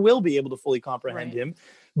never will be able to fully comprehend him.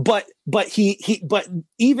 But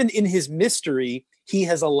even in his mystery, he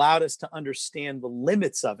has allowed us to understand the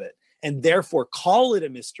limits of it, and therefore call it a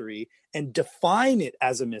mystery and define it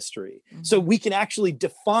as a mystery. So we can actually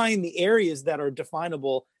define the areas that are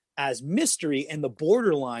definable as mystery and the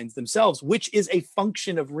borderlines themselves, which is a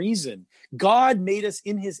function of reason. God made us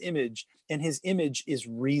in his image, and his image is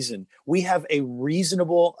reason. We have a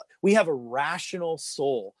rational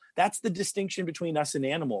soul. That's the distinction between us and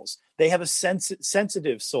animals. They have a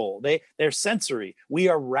sensitive soul. They're sensory. We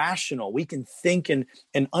are rational. We can think and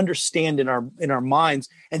understand in our minds.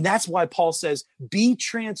 And that's why Paul says, be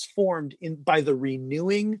transformed by the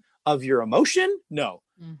renewing of your emotion. No,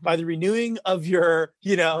 by the renewing of your,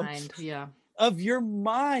 mind. Of your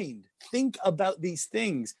mind. Think about these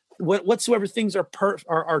things. Whatsoever things are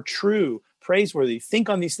true, praiseworthy, think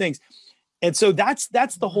on these things. And so that's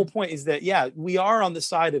the whole point, is that, we are on the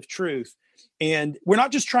side of truth, and we're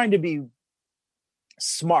not just trying to be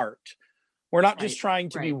smart. We're not just trying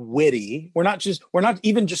to be witty. We're not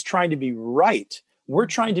even just trying to be right. We're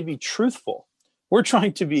trying to be truthful. We're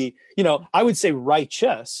trying to be, I would say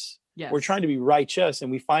righteous. Yes. We're trying to be righteous, and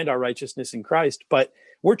we find our righteousness in Christ, but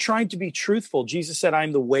we're trying to be truthful. Jesus said, I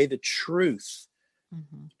am the way, the truth,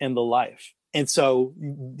 and the life. And so,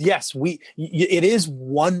 yes, it is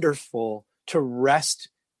wonderful to rest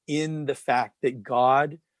in the fact that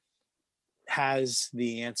God has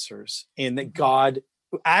the answers, and that God,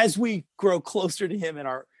 as we grow closer to him and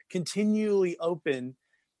are continually open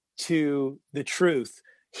to the truth,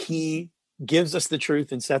 he gives us the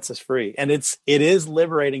truth and sets us free. And it is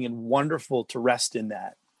liberating and wonderful to rest in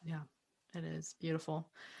that. Yeah, it is beautiful.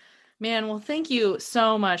 Man, well, thank you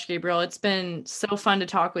so much, Gabriel. It's been so fun to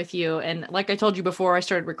talk with you. And like I told you before I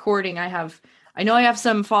started recording, I know I have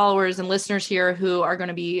some followers and listeners here who are going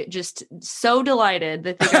to be just so delighted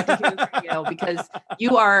that they got to hear the radio, because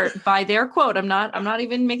you are, by their quote, I'm not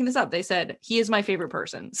even making this up, they said, he is my favorite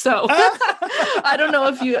person. So I don't know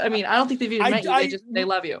if I don't think they've even met you. They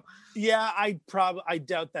love you. Yeah, I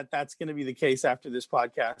doubt that that's going to be the case after this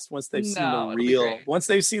podcast. Once they've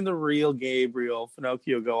seen the real Gabriel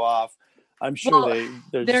Finocchio go off, I'm sure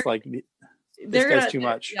they're just like, this guy's too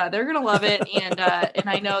much. Yeah, they're gonna love it, and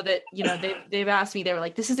I know that they've asked me. They were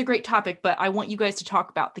like, "This is a great topic, but I want you guys to talk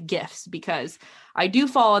about the gifts, because I do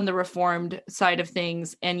fall on the Reformed side of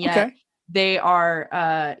things, and yet they are,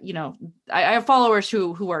 I have followers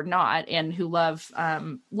who are not, and who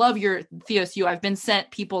love your Theos U. I've been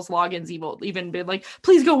sent people's logins, even been like,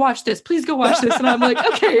 please go watch this, and I'm like,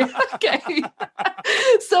 okay.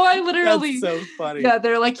 So I literally, that's so funny. Yeah,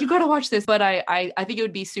 they're like, you got to watch this, but I think it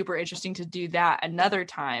would be super interesting to do that another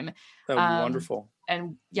time. That would be wonderful.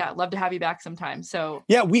 And yeah, love to have you back sometime. So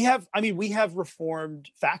yeah, we have Reformed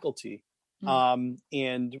faculty, and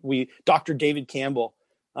Dr. David Campbell.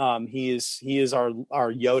 He is our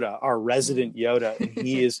Yoda, our resident Yoda, and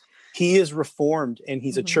He is Reformed, and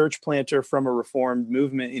he's a church planter from a Reformed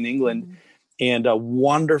movement in England, and a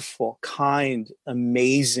wonderful, kind,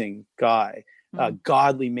 amazing guy, a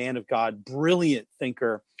godly man of God, brilliant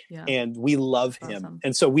thinker, and we love him. Awesome.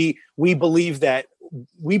 And so we believe that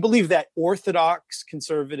Orthodox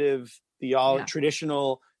conservative theology,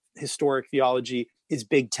 traditional historic theology is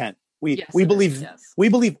Big Tent. We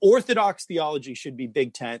believe Orthodox theology should be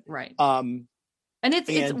Big Tent. Right. And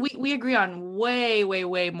we agree on way, way,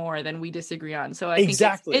 way more than we disagree on. So I think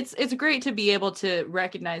it's great to be able to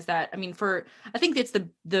recognize that. I mean, I think it's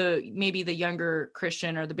the maybe the younger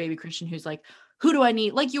Christian or the baby Christian who's like, who do I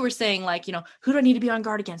need? Like you were saying, like, who do I need to be on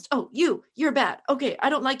guard against? Oh, you're bad. Okay, I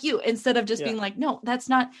don't like you. Instead of just being like, no, that's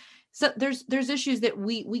not. So there's issues that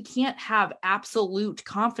we can't have absolute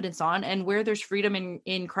confidence on, and where there's freedom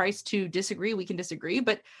in Christ to disagree, we can disagree.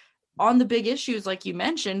 But on the big issues, like you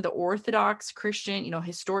mentioned, the Orthodox Christian,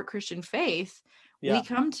 historic Christian faith, we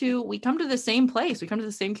come to the same place. We come to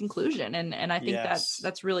the same conclusion. And I think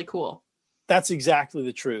that's really cool. That's exactly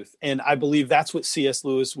the truth. And I believe that's what C.S.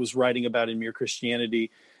 Lewis was writing about in Mere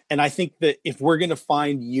Christianity. And I think that if we're going to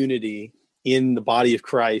find unity in the body of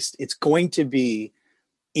Christ, it's going to be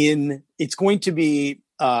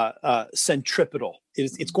centripetal.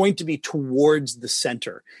 It's going to be towards the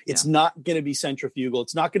center. It's not going to be centrifugal.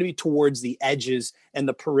 It's not going to be towards the edges and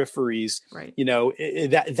the peripheries. Right.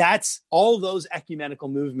 That's all of those ecumenical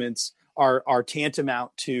movements are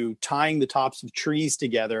tantamount to tying the tops of trees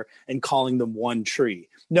together and calling them one tree.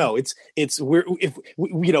 No, there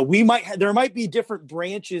might be different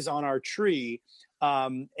branches on our tree.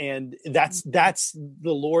 And that's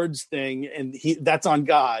the Lord's thing, and that's on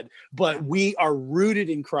God, but we are rooted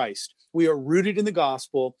in Christ. We are rooted in the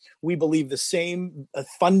gospel. We believe the same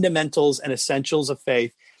fundamentals and essentials of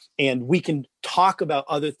faith, and we can talk about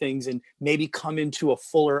other things and maybe come into a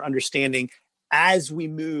fuller understanding as we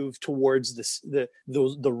move towards the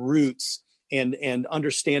roots and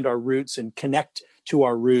understand our roots and connect to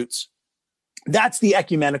our roots. That's the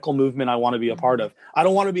ecumenical movement I want to be a part of. I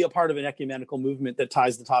don't want to be a part of an ecumenical movement that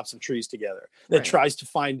ties the tops of trees together, that tries to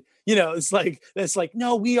find, it's like,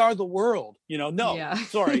 no, we are the world,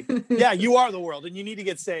 sorry. Yeah, you are the world and you need to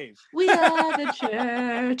get saved. We are the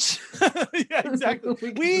church. Yeah,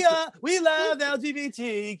 exactly. We love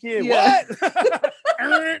LGBTQ. Yeah.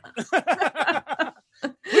 What?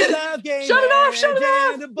 We love gay Shut it off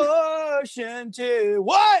and abortion too.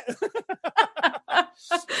 What?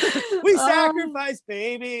 We sacrifice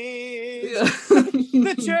babies.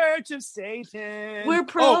 The Church of Satan. We're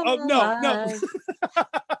pro-life. No.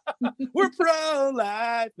 We're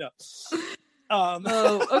pro-life. No.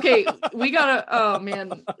 Okay. We gotta. Oh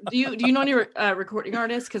man, do you know any recording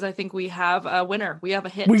artists? Because I think we have a winner. We have a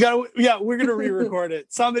hit. We're gonna re-record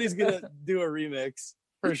it. Somebody's gonna do a remix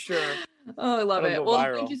for sure. Oh, I love it. Well,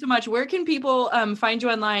 thank you so much. Where can people find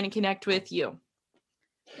you online and connect with you,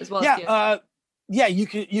 as well as you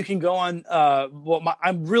can go on.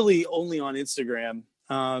 I'm really only on Instagram.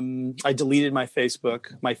 I deleted my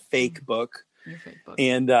Facebook, my fake book. Your fake book.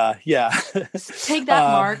 And take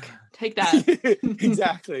that, Mark. Take that.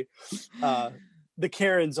 Exactly. The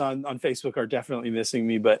Karens on Facebook are definitely missing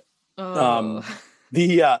me, but I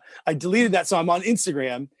deleted that, so I'm on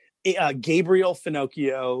Instagram. Gabriel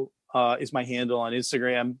Finocchio is my handle on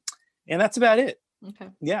Instagram, and that's about it. Okay.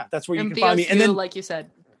 Yeah, that's where you can Theos find me. And then, like you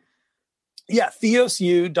said,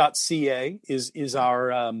 theosu.ca is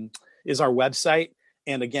our website.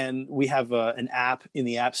 And again, we have an app in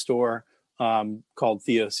the App Store called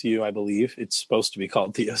TheosU, I believe. It's supposed to be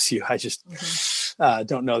called TheosU. I just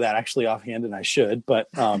don't know that actually offhand, and I should. But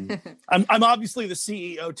I'm obviously the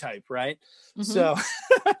CEO type, right? Mm-hmm. So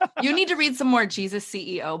you need to read some more Jesus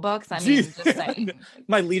CEO books. I mean, just saying.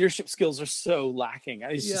 My leadership skills are so lacking.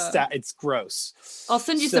 It's gross. I'll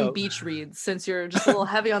send you some beach reads since you're just a little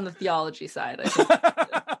heavy on the theology side. I think.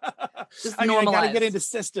 I got to get into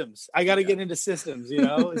systems. Get into systems,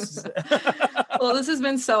 Well, this has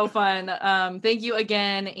been so fun. Thank you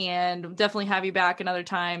again, and definitely have you back another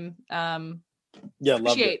time.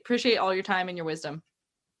 Appreciate all your time and your wisdom.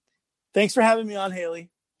 Thanks for having me on, Haley.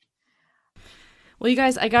 Well, you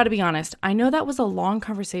guys, I got to be honest. I know that was a long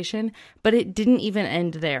conversation, but it didn't even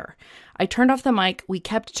end there. I turned off the mic, we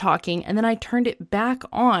kept talking, and then I turned it back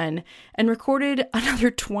on and recorded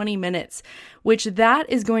another 20 minutes, which that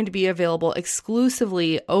is going to be available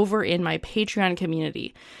exclusively over in my Patreon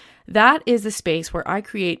community. That is the space where I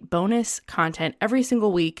create bonus content every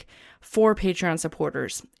single week for Patreon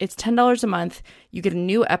supporters. It's $10 a month. You get a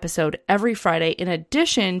new episode every Friday in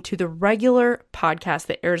addition to the regular podcast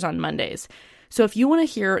that airs on Mondays. So if you want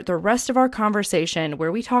to hear the rest of our conversation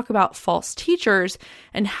where we talk about false teachers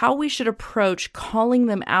and how we should approach calling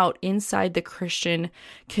them out inside the Christian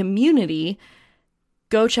community,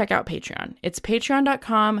 go check out Patreon. It's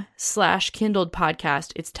patreon.com/Kindled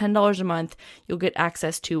podcast. It's $10 a month. You'll get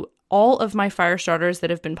access to all of my fire starters that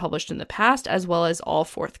have been published in the past, as well as all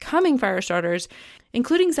forthcoming fire starters,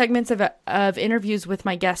 including segments of interviews with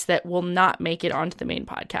my guests that will not make it onto the main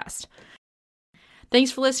podcast. Thanks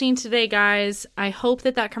for listening today, guys. I hope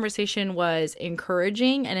that conversation was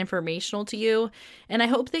encouraging and informational to you. And I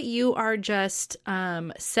hope that you are just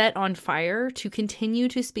set on fire to continue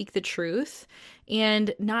to speak the truth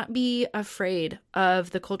and not be afraid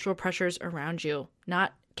of the cultural pressures around you,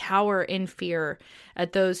 not cower in fear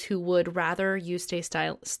at those who would rather you stay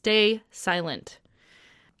silent.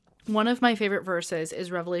 One of my favorite verses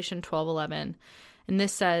is Revelation 12:11, and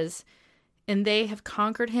this says, "And they have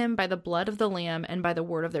conquered him by the blood of the Lamb and by the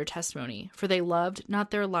word of their testimony, for they loved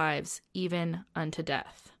not their lives even unto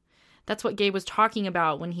death." That's what Gabe was talking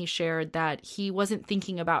about when he shared that he wasn't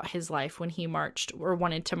thinking about his life when he marched or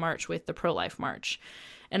wanted to march with the pro-life march.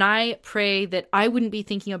 And I pray that I wouldn't be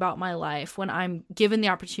thinking about my life when I'm given the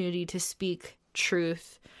opportunity to speak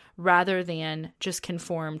truth rather than just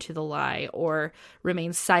conform to the lie or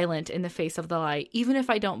remain silent in the face of the lie, even if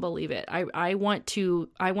I don't believe it. I want to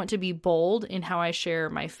be bold in how I share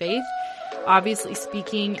my faith, obviously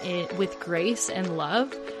speaking it with grace and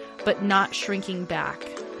love, but not shrinking back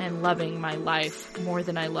and loving my life more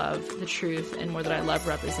than I love the truth and more than I love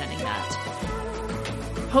representing that.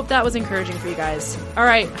 Hope that was encouraging for you guys. All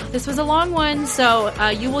right, this was a long one, so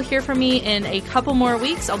you will hear from me in a couple more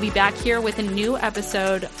weeks. I'll be back here with a new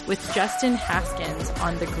episode with Justin Haskins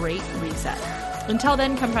on The Great Reset. Until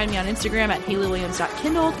then, come find me on Instagram at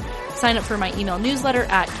HaleyWilliams.Kindled. Sign up for my email newsletter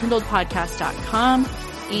at KindledPodcast.com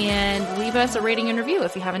and leave us a rating and review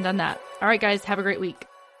if you haven't done that. All right, guys, have a great week.